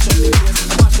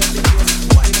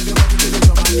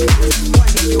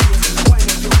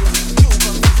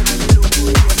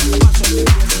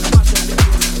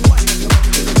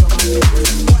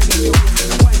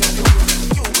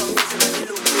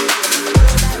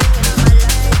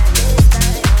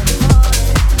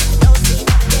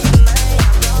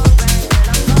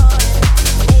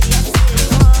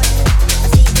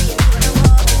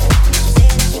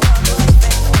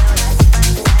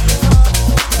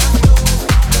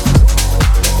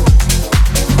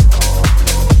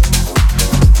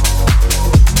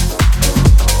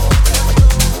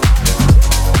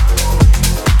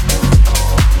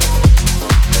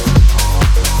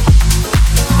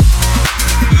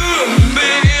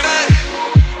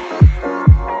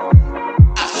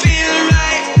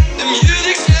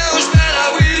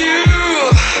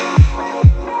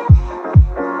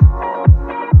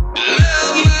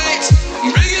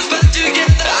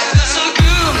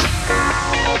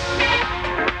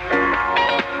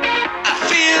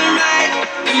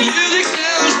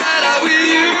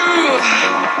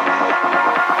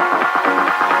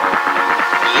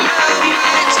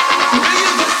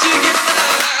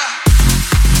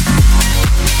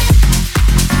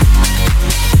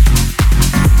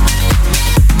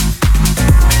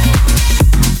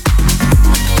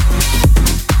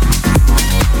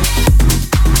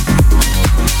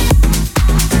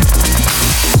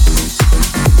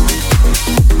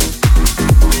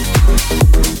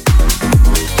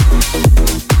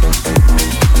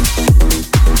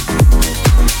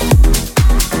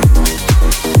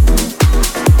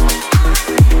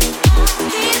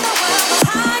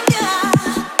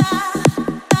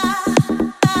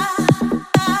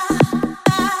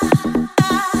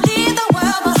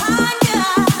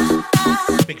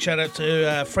 Shout out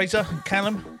to Fraser and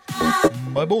Callum,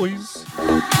 my boys.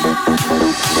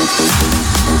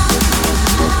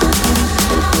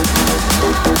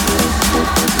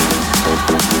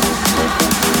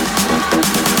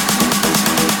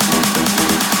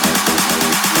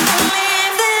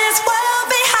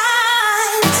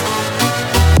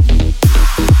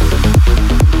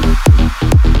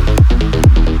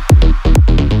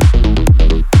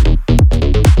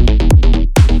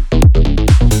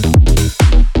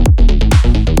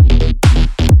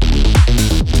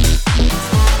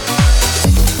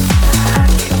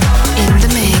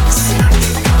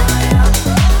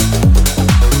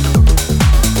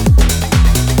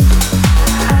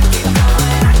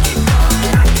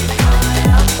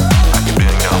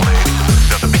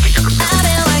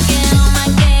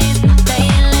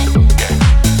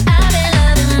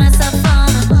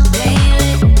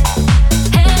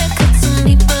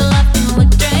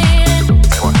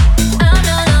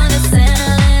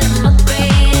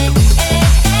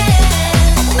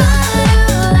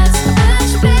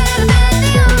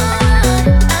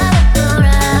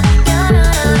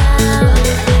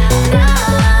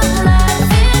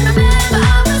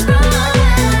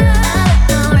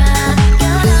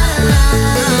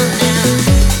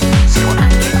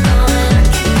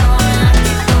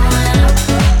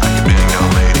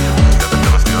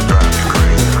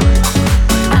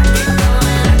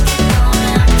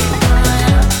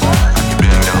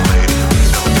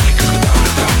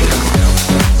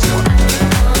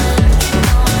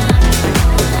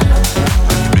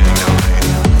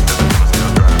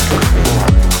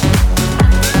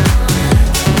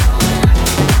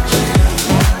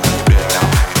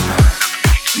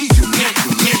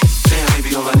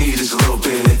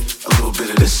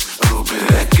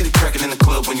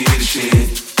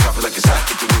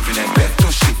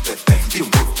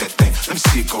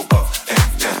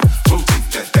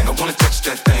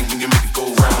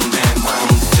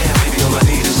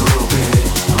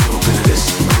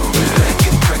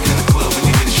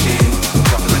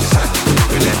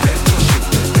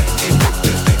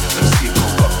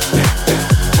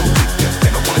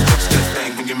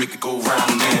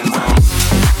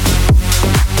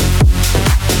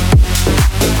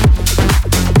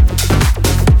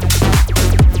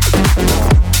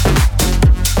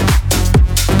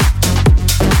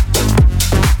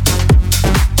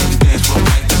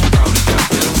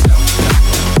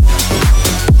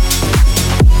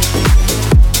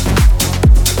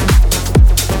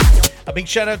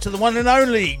 Shout out to the one and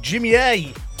only Jimmy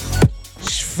A.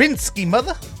 Svinsky,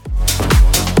 mother.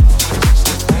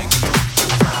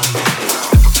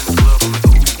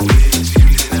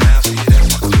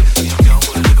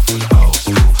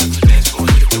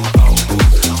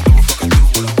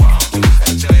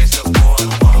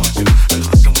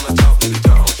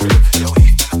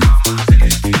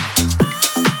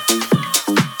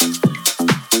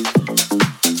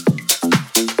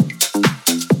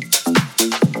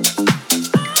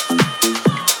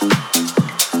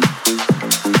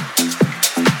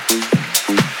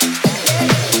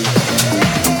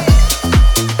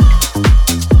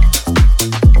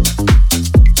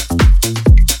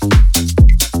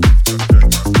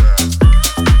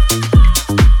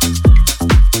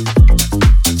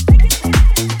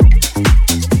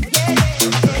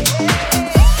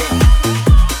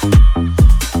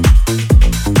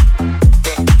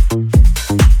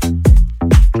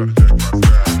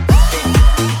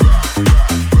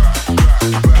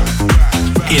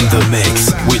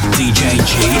 mix with DJ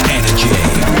G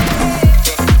Energy.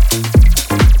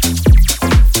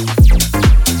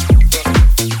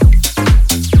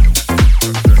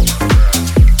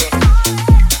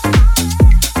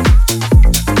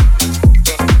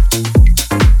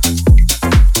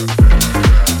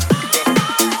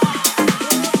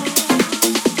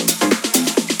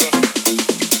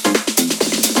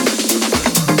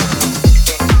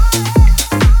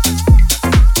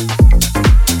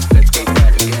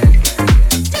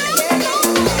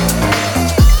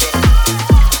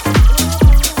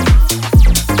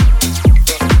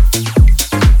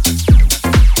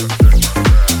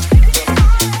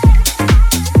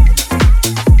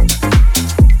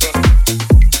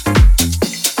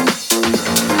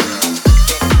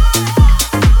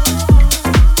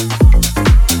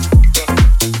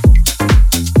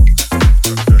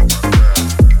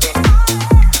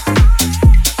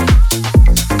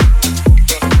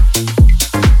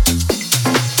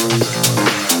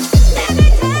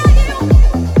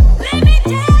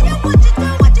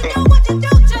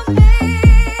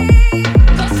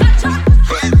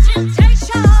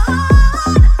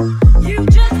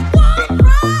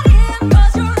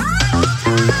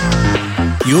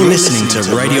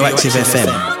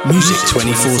 RadioActiveFM, music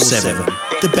 24/7,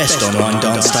 the best online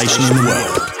dance station in the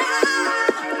world.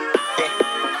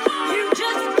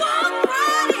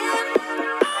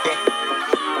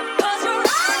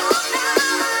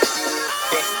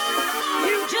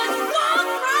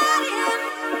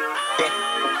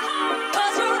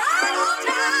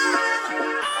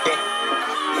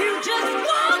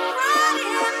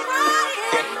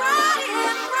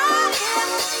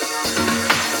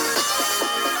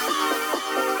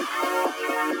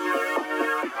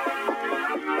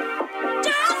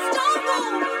 Just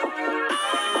don't move.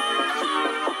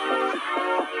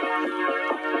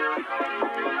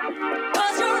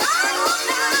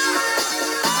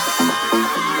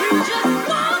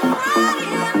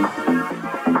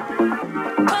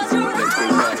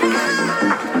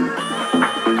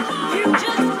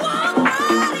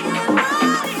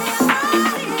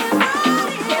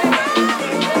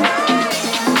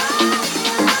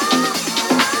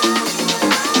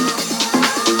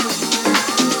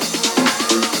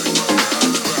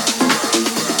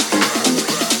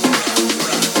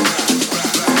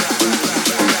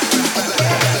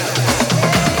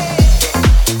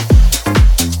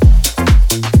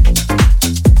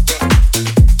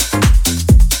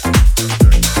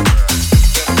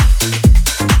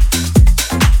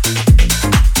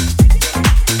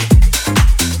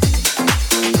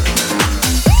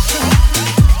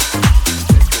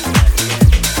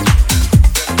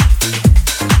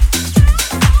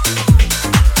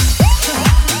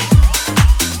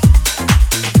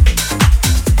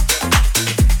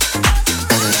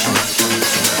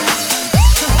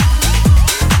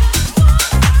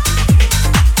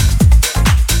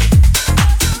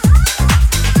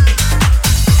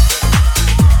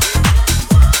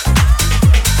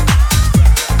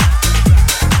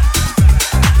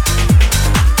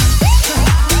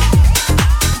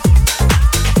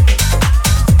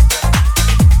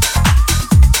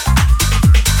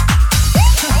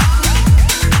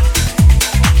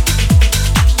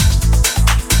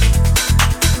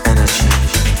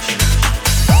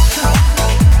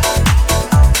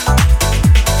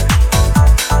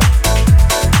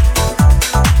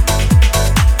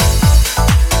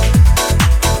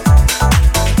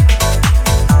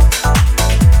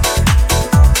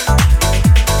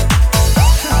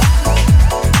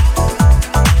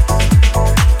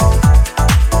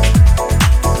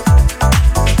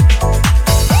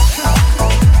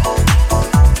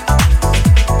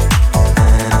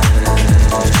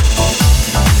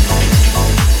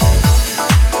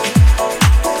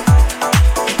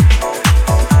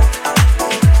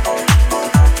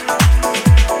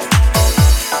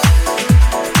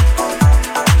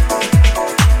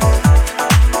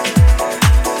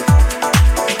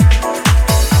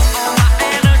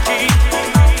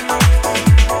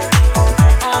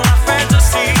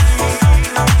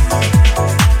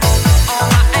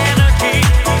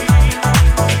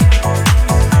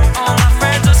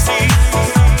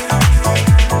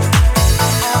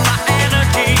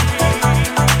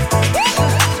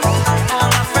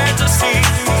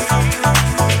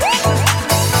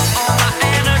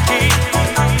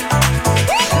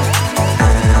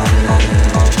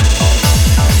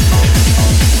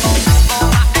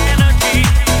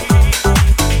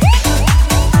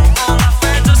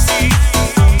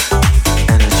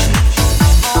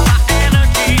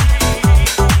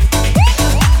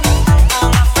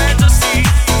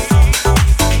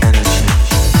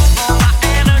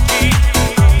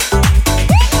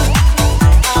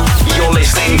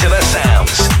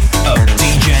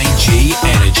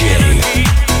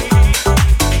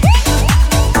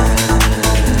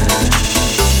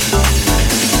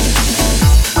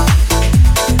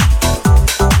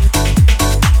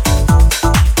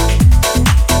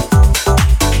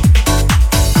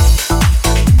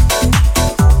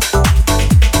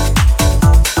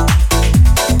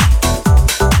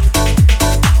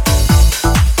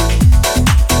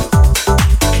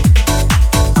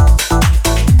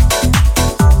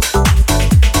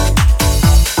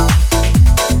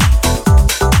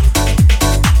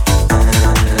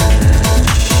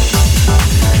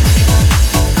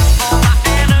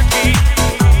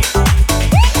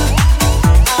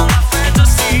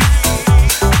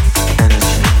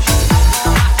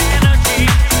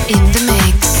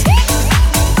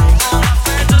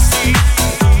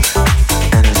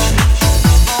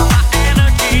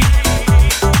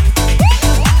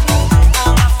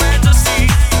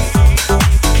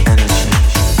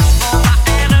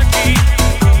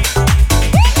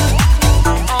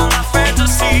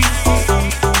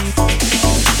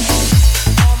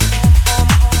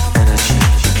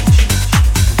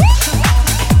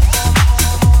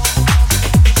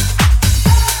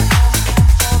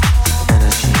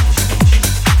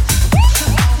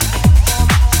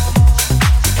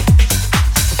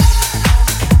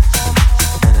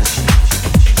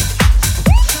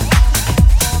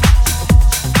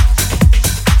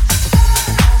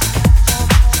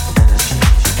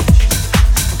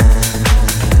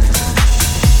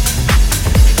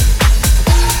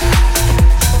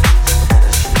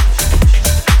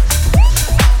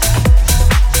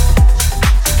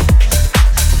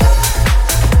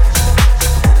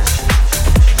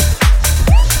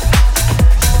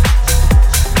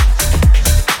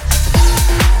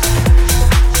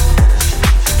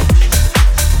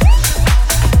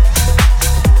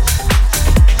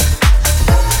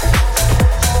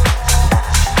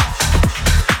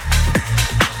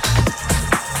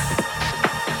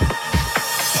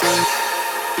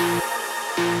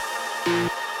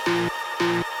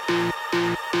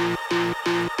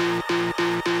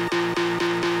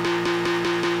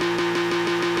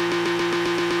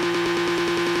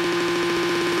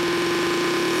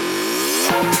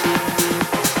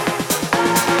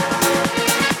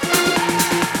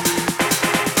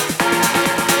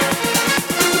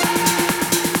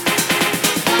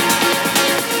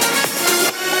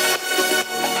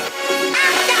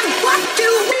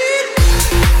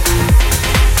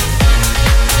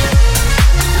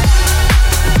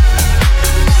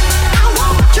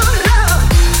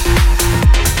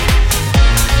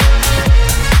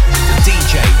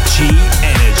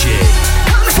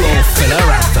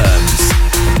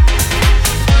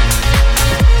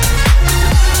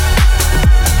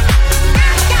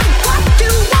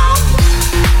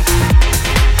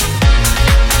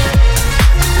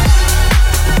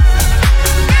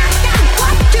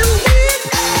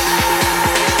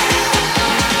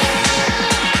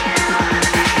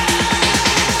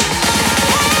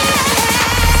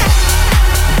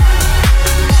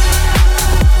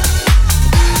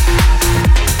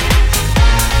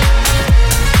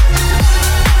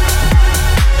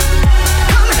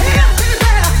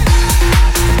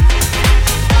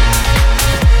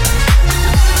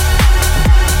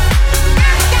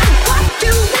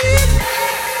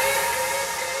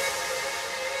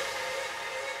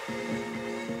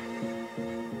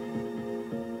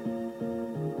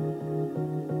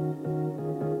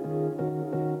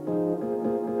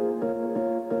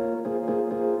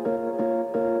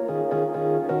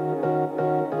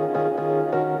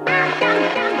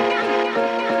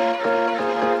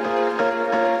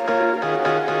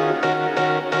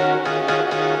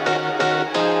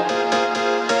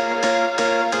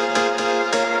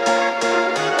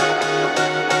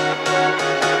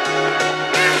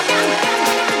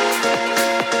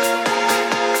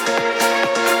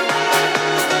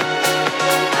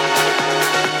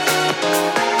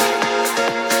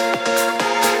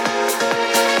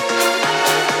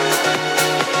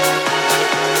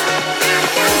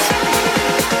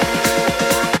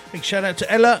 out to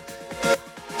Ella.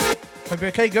 Hope you're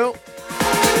okay, girl.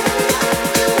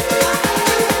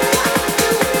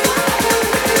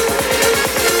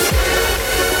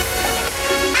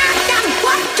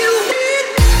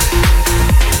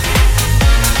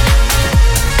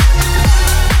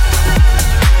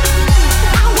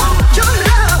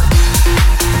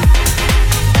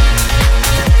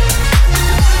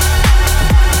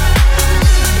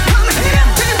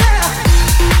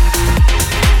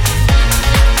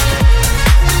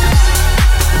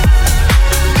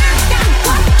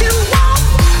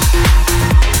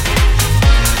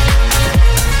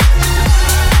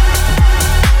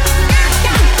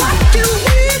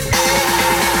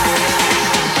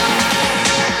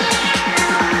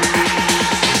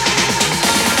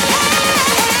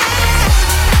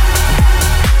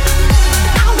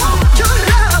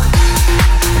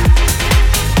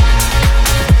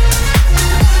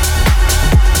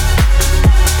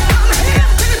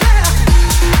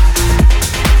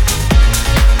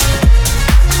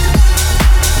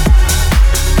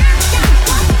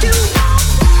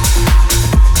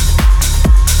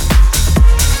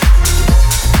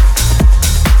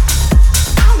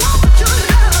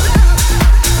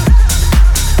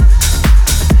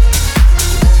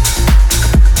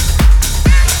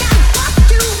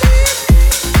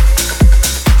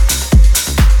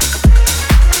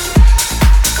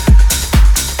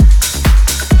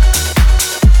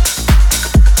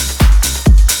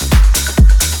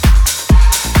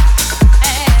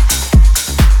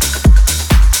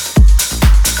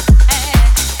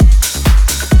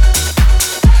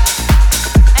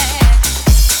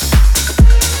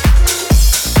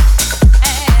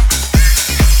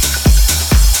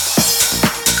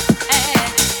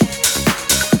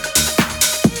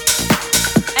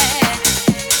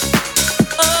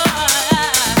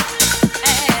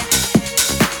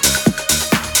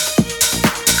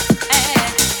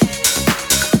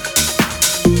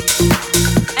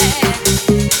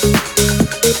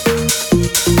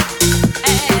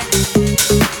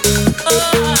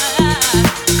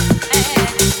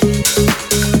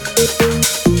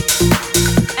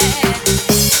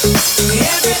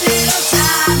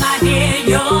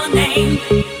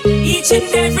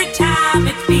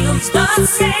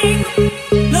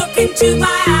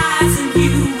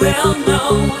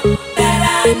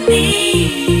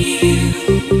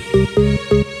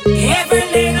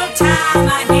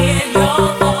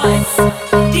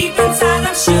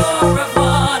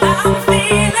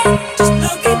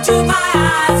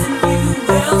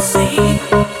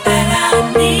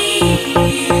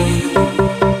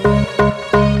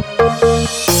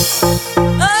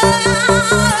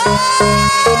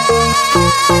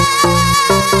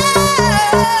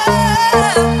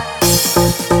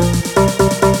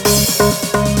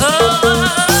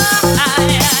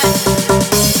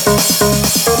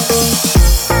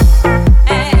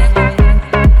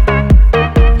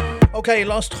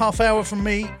 Last half hour from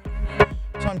me.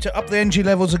 Time to up the energy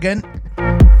levels again.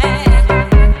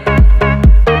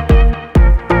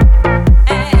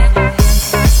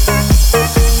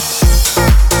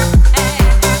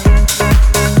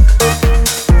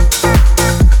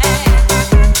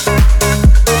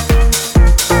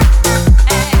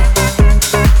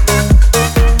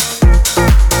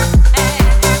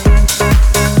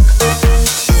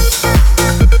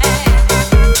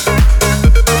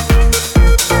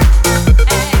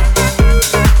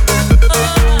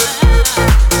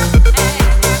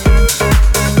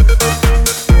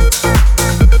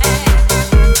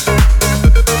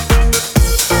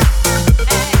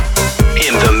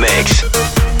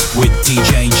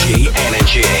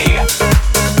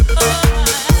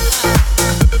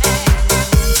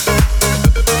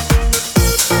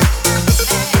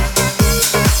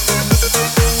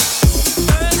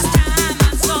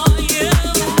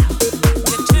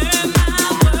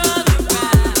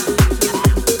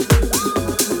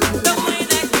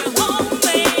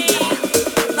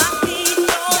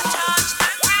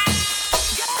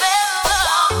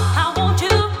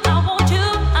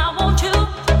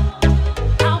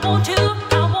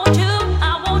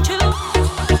 I want you.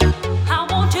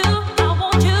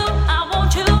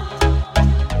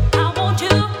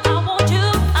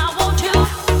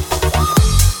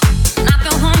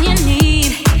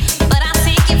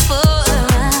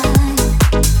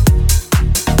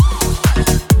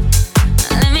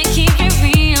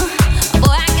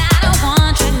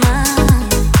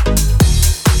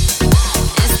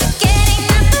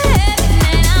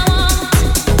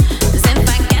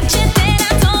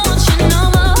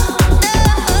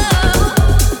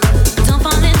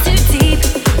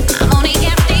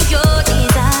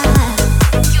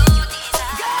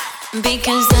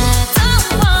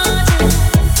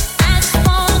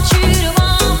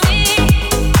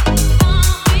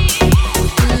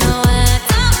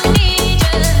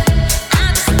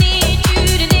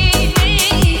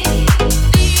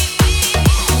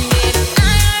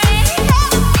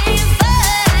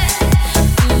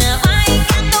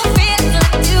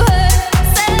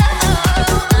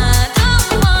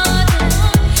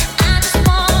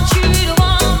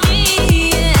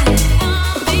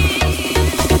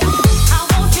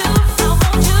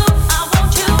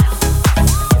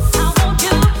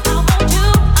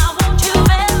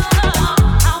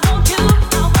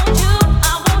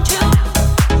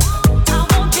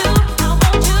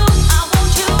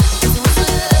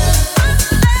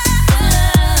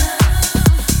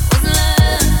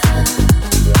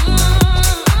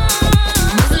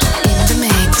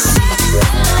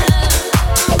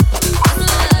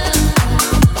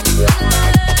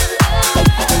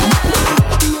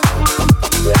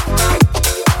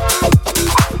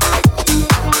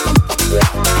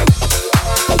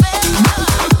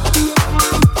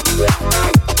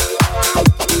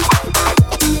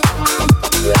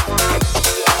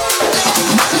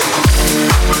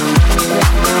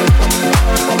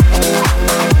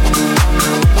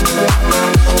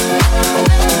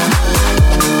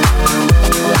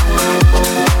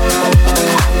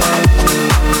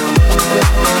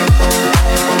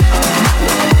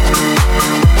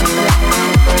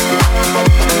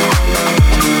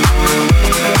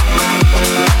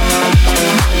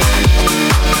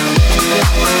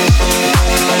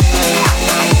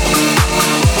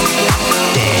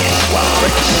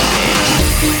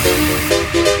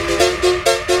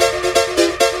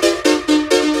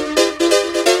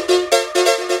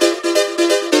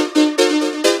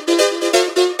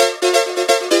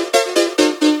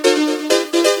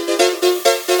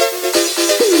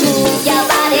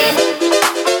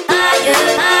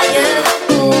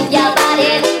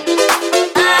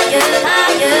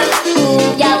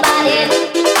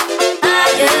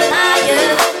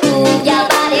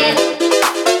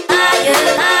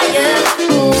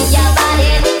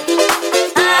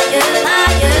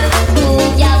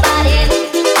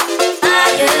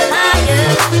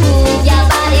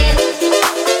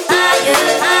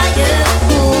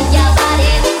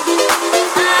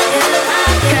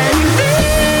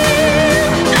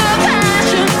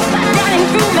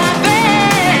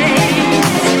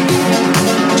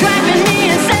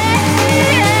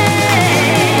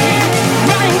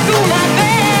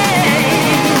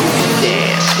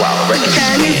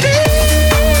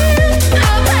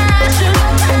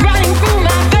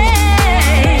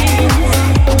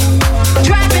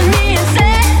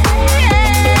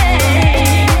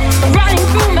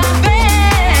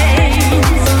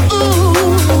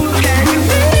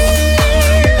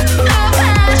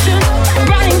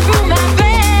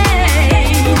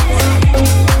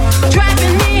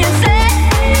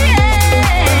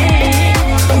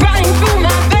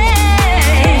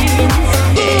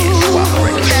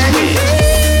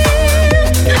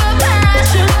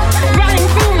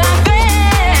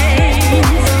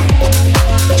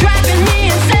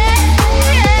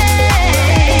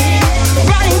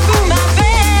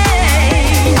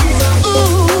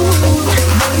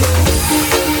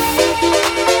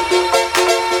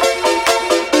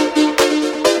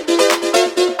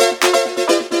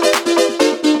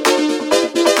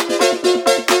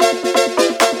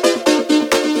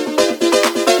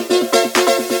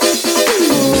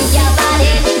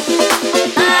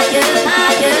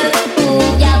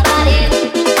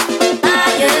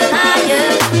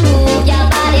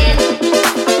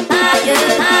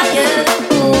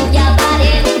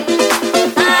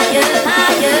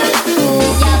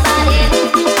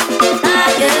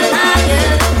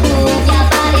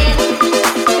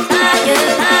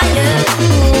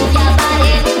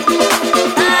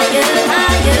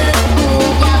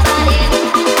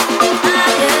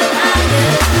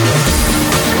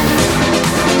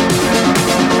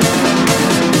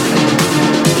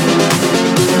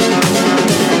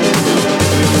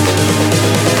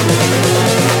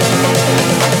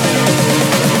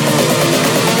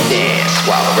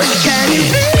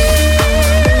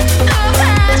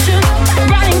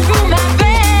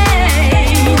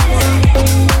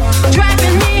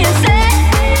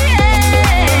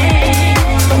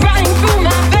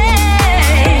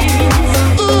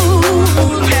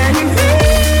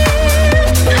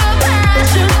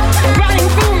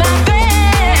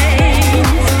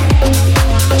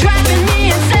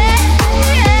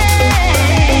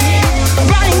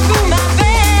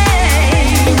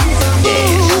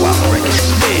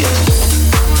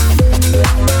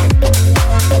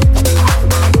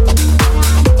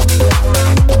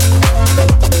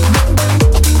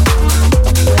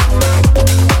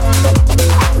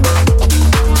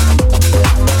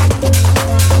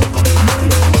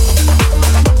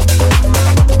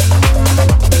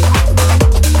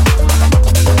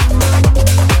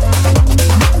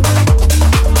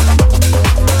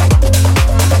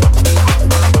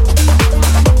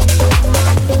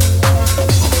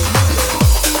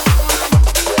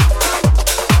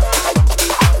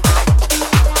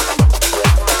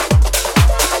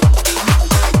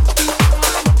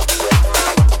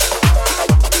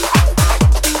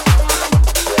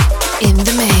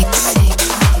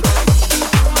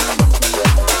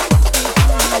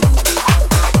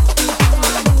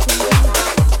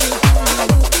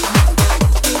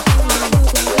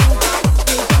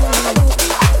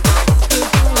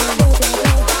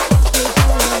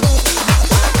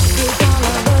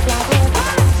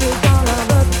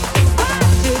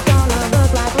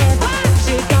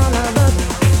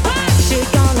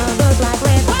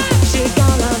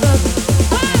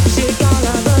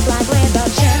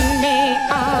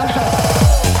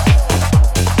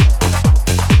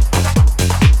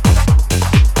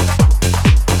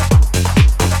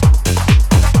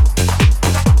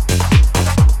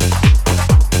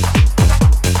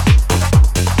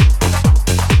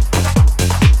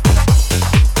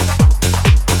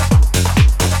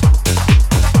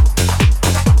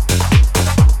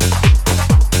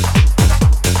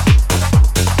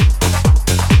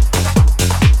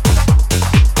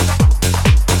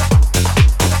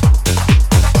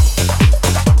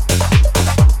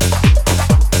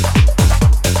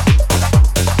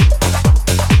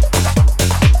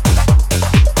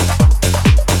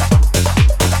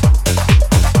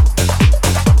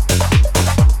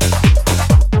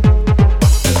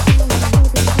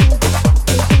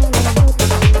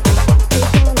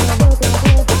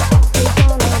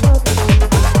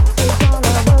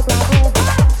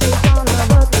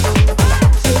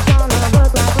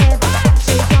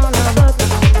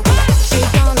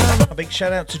 Big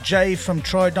shout out to Jay from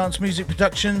Try Dance Music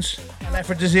Productions and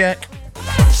Aphrodisiac.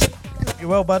 You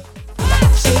well, bud?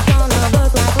 She gonna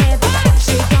look like with.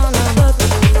 She gonna look.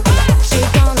 She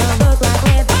gonna look like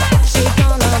with. She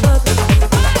gonna look.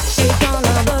 She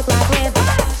gonna look like with.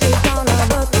 She gonna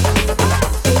look.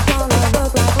 She gonna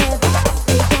look like with.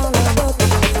 She gonna look.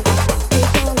 She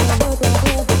gonna look like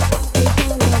with. She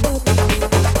gonna look.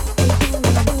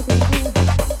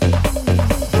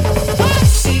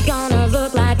 She gonna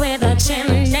look like with a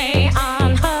chimney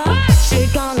on her. She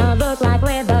gonna look like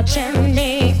with a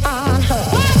chimney on her.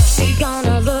 She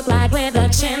gonna look like with a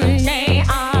chimney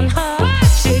on her.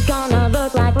 She gonna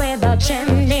look like with a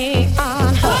chimney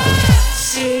on her.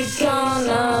 She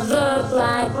gonna look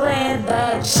like with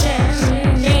a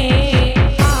chimney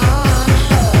on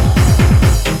her.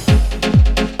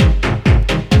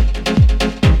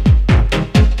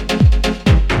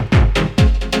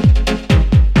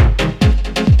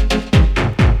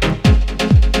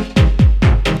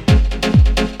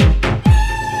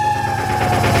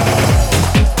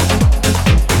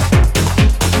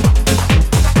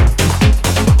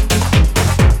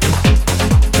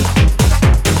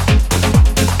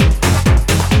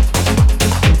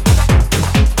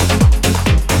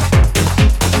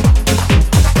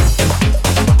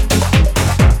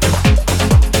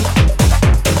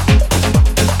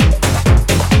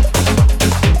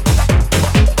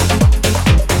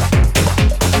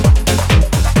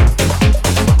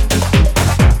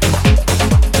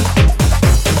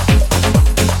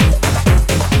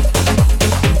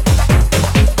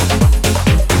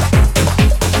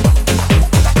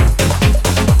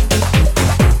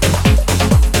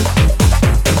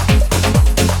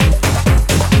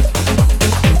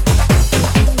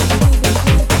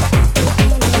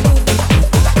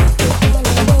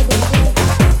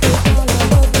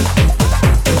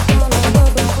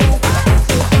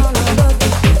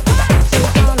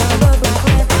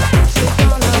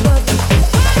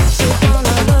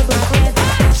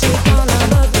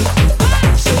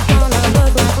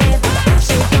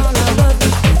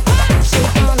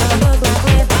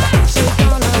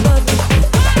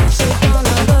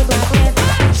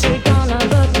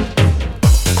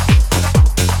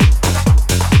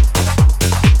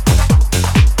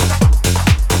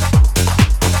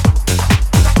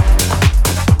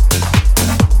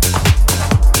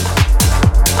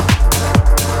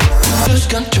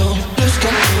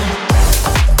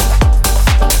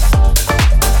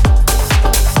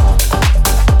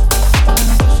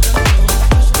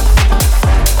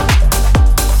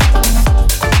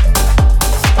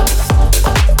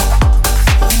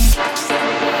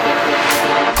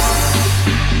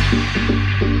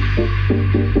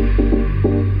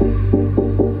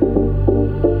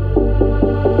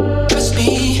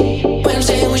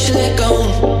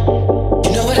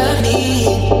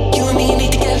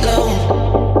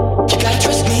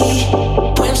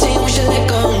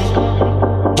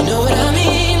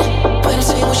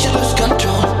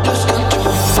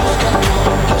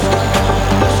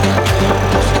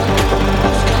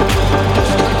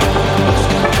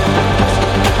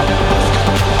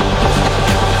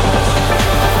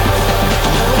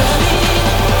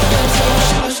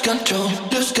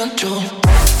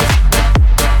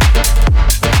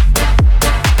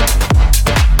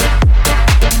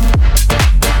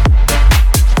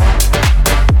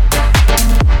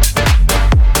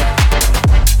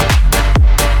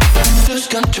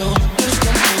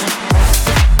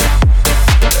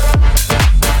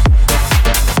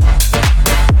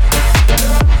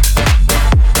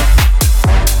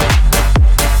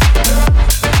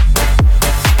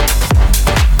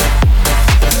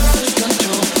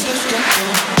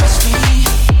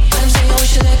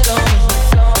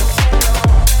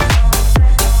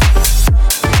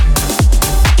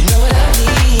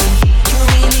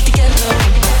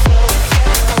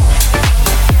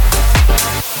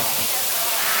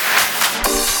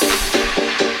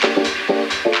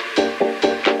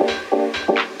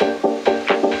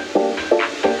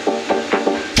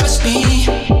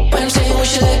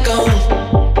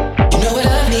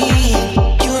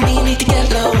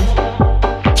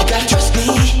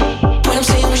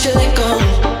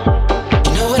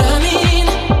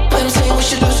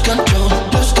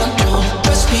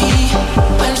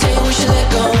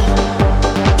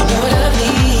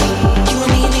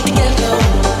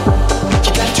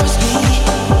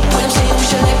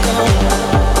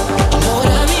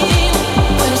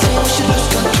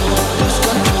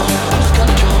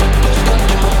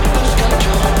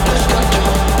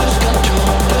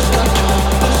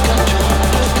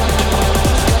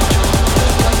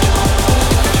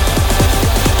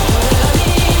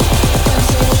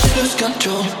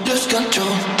 control, lose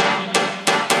control.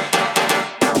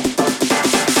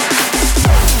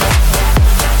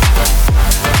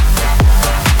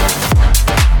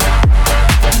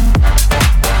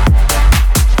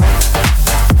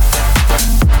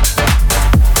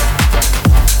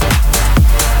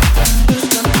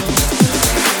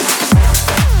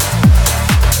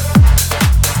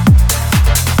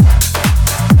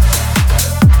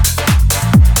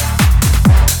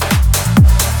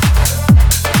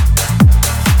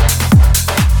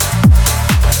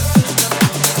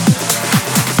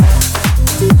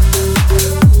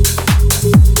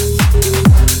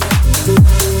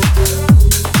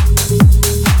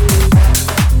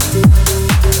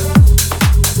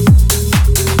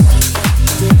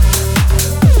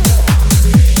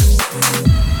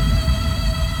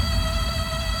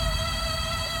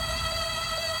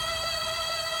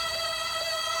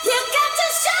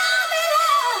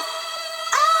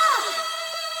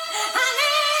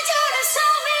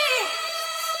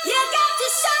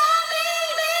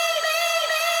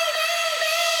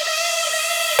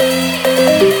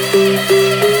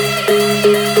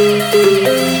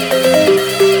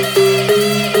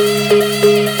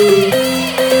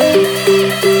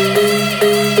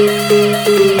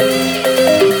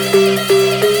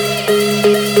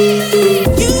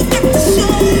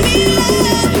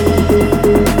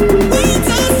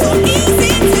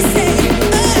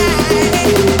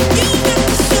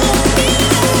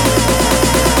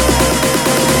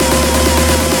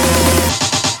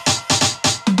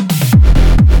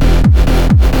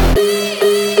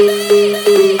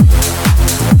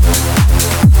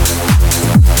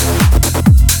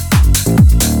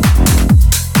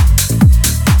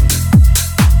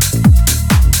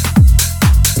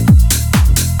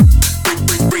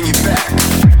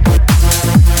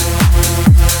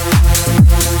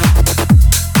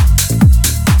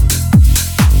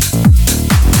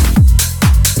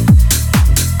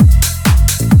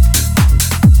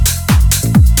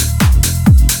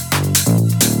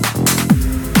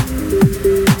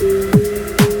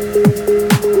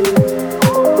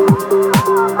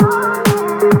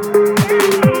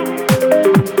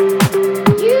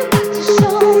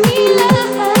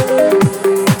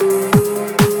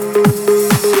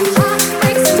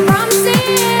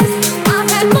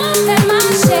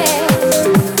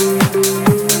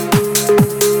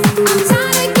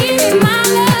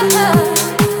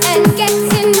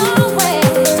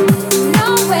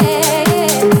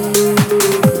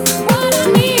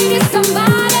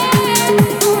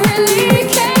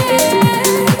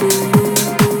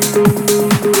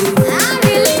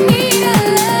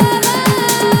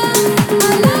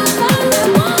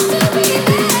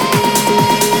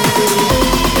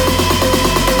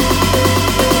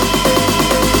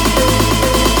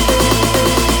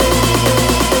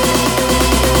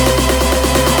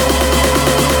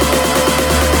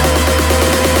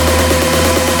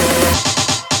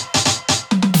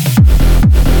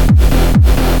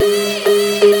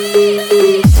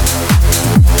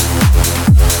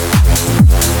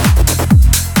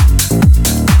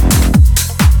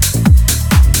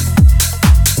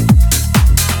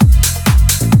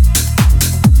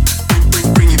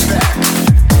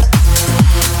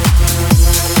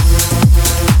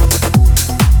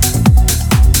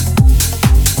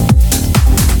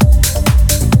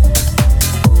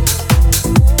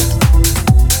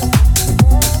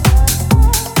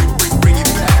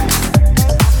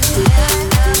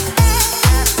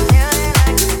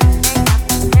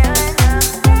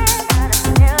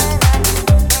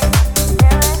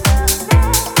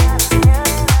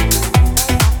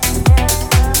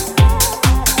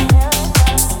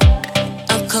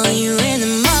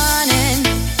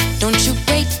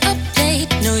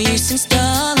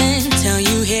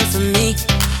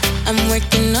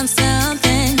 working on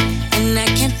something and I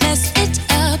can't mess it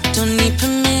up. Don't need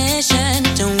permission,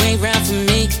 don't wait around for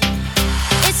me.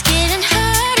 It's getting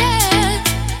harder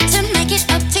to make it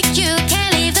up to you.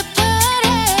 Can't leave the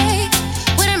party.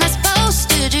 What am I supposed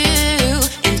to do?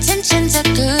 Intentions are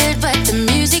good, but the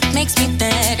music makes me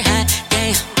that high.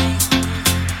 Damn.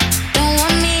 Don't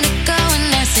want me to go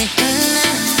and I say,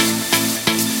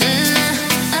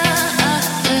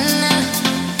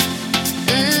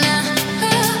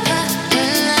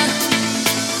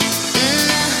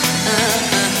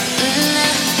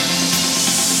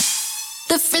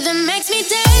 the rhythm makes me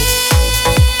dance.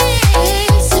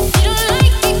 If you don't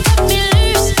like it, cut me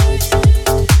loose.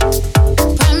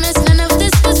 Promise none of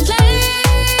this was planned.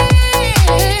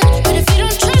 But if you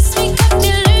don't trust me, cut me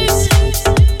loose.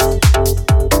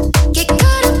 Get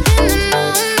caught up in the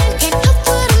moment, can't help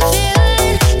what I'm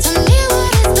feeling. Tell me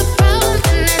what is the problem,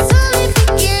 and that's only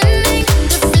beginning.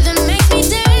 The rhythm makes me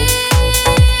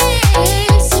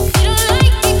dance. If you don't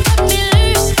like it, cut me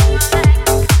loose.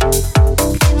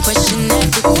 Question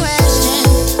after question.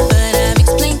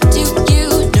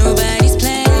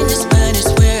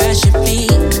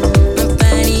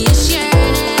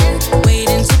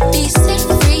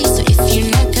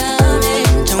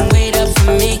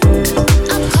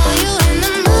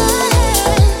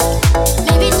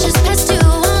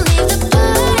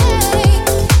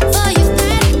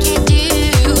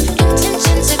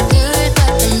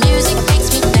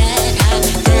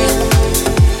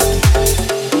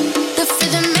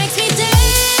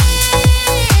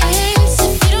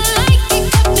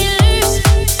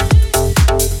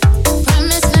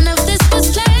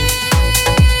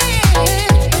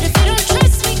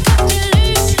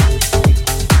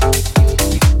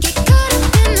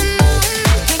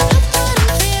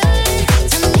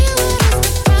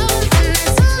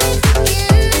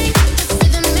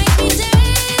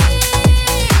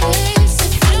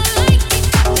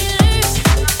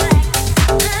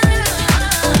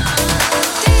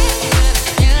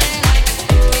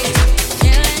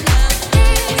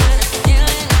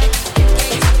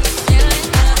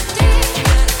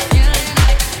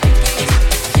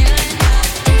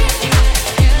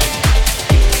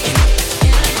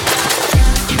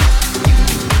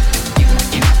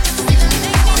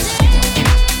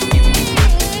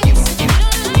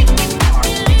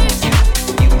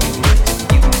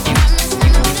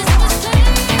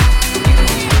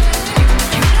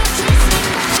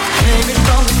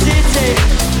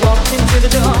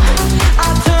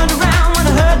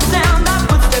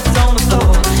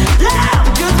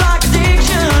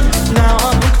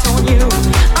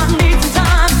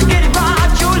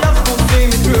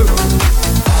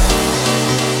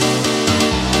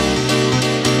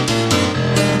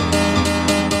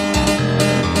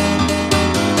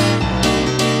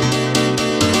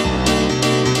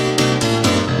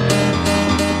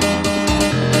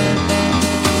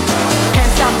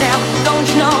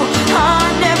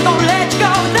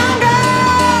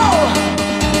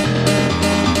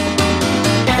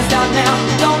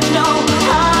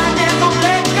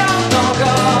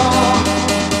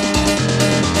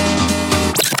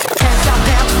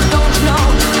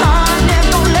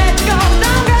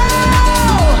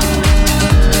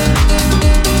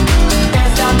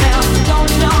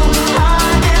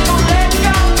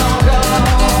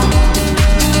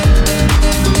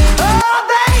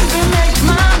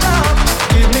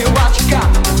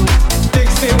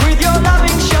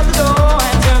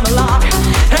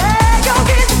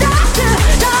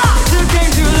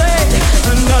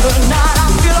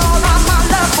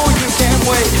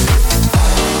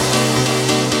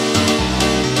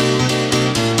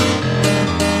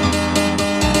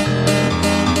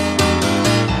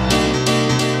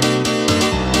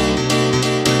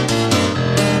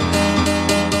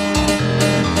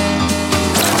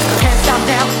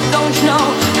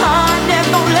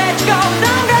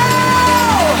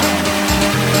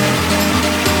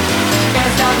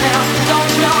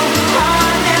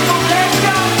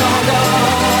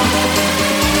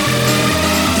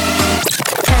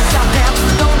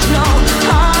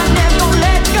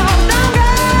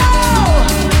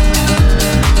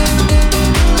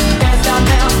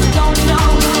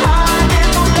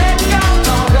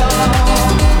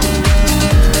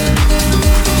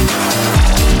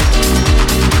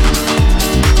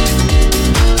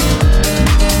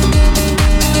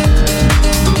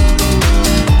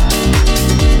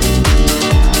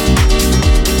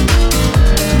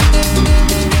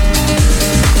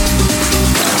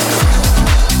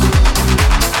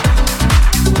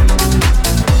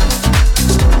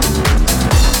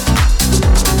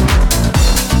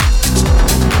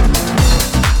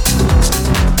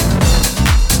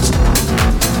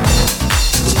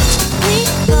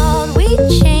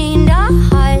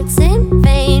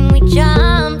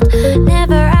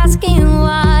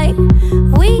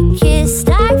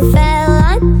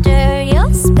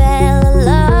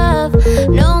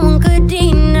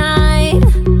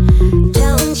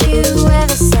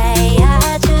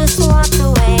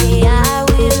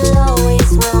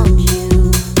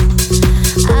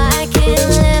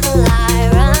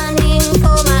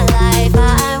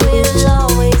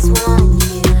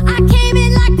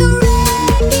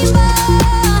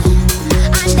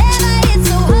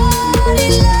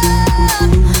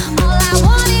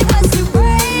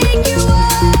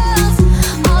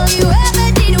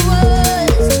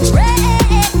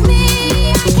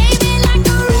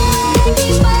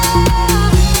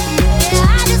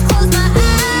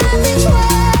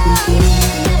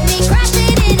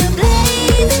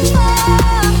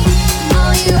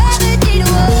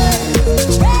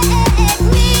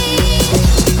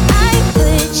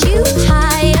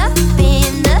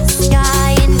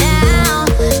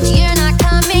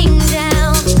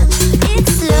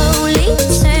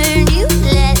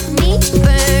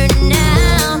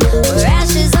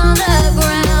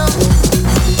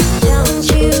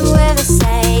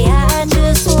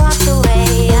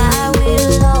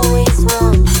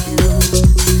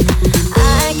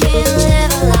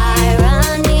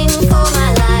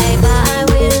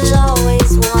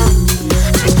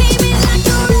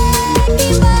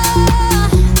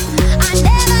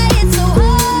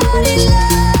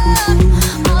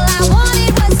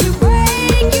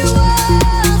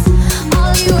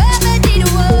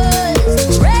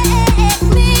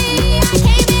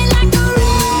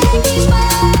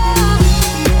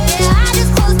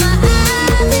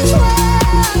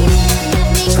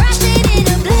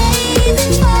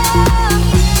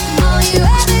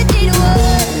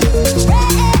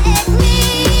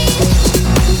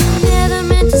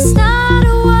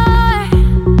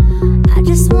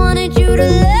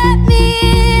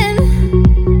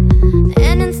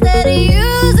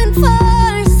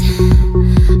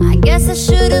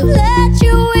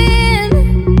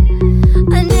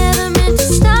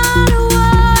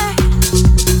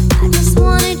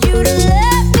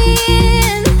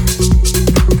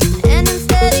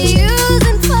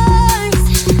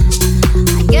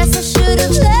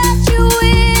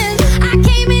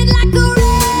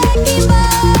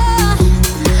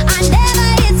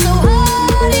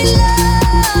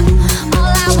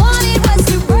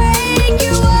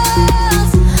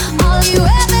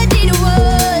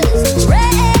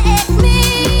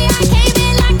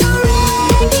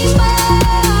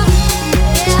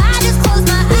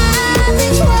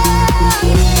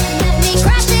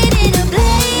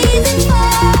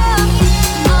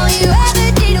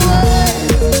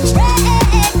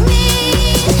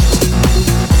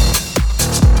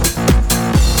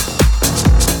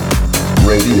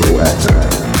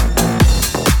 RadioActive.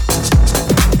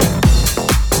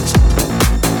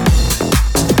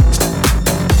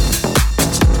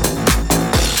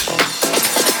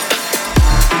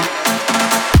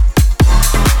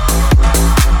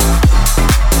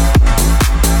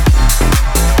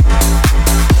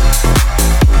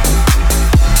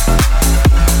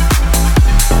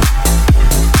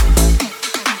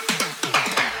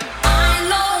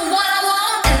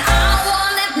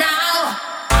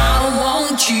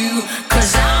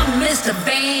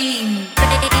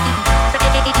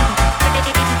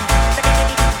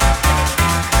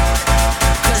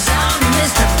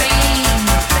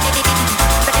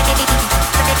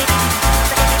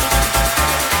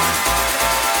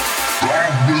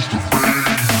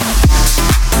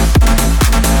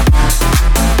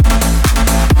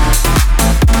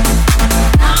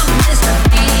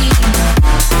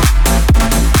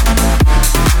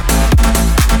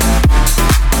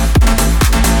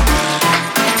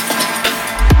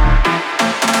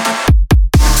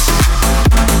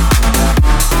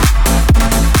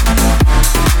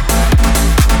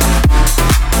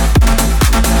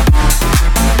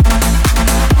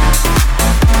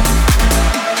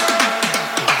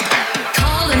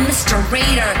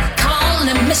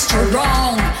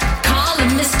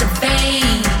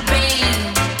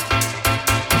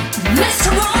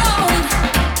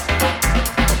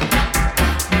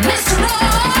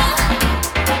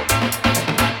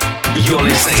 You're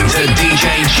listening to DJ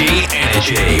G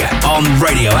Energy on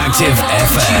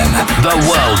RadioActiveFM, the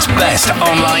world's best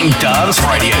online dance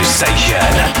radio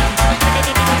station.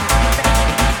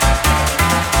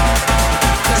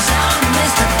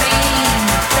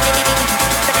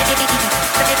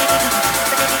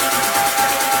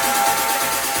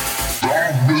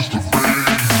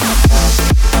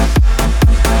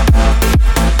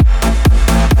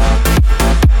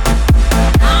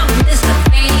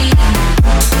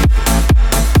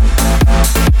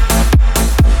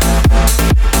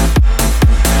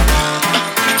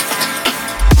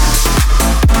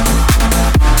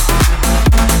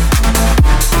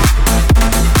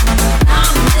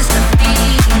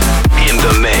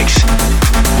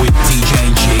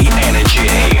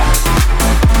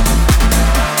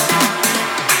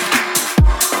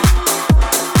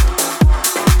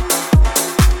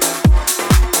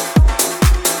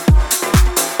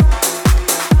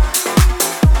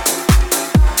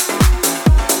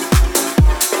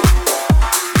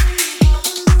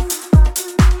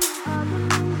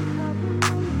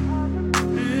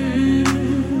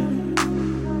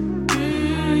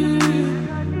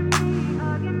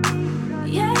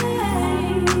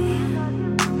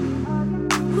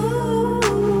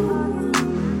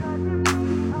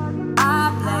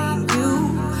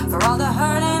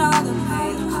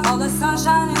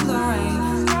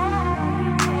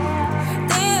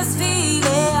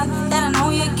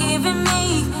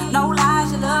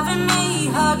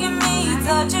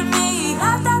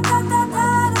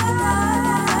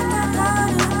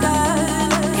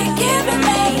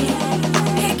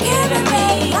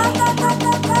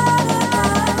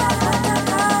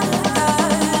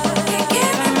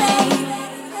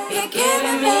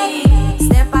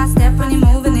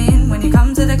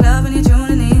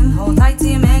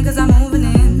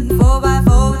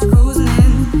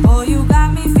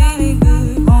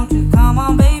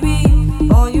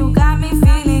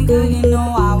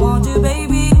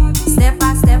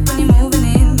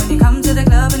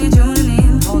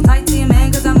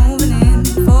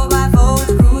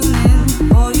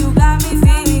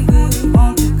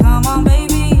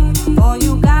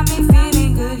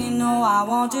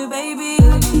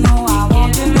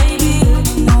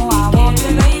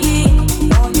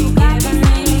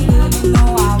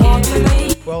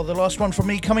 One from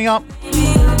me coming up.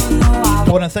 I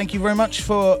want to thank you very much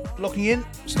for locking in,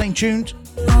 staying tuned.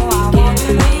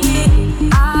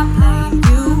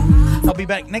 I'll be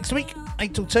back next week,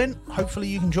 8 till 10. Hopefully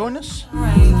you can join us.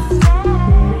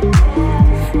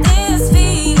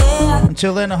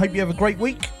 Until then, I hope you have a great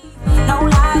week.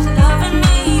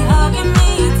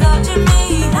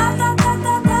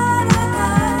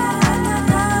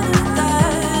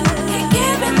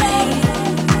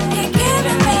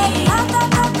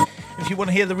 If you want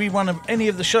to hear the rerun of any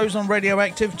of the shows on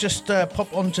Radioactive, just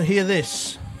pop on to Hear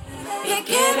This. You're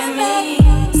giving me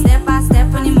step by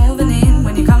step when you're moving in.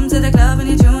 When you come to the club and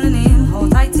you're tuning in.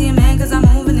 Hold tight to your man cause I'm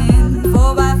moving in.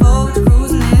 4x4 with you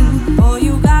cruising in. Oh,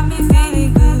 you got me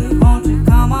feeling good. Won't you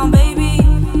come on, baby?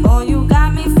 Oh, you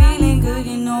got me feeling good.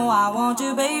 You know I want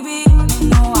you, baby. You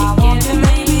know I want you,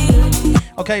 baby.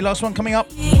 Okay, last one coming up.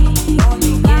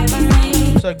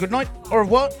 So good night, au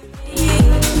revoir.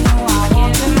 I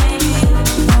want you, baby.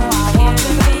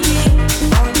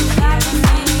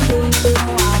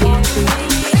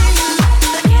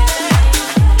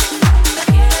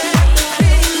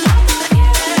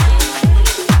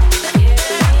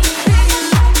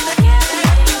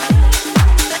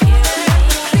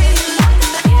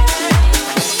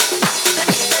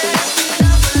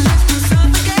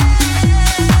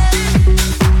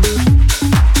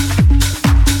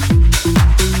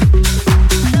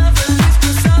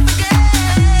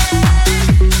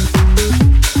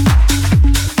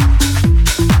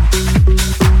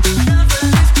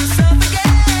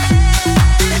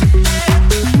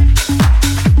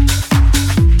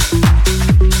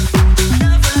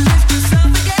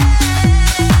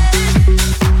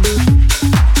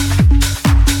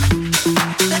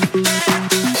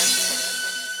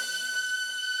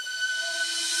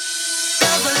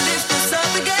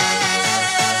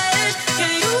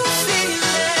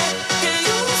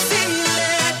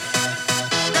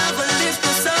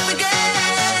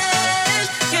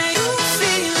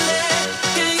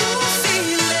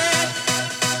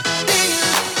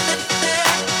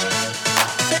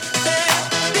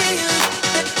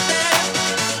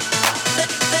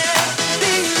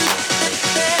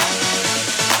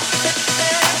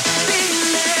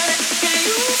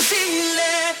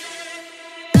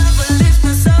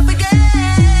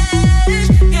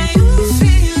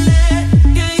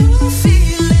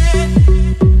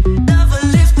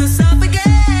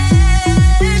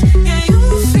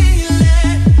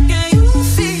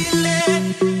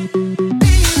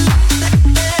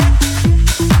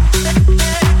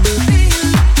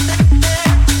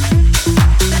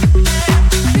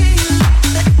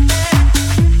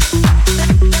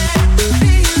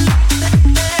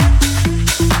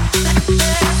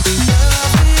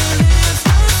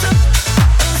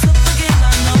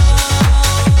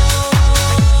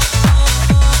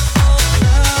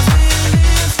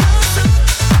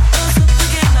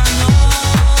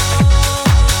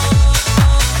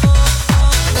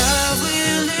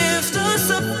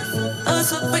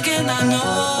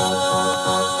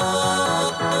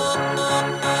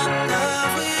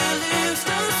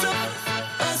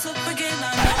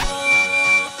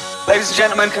 Ladies and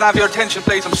gentlemen, can I have your attention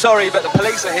please? I'm sorry, but the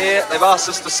police are here. They've asked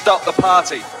us to stop the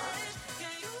party.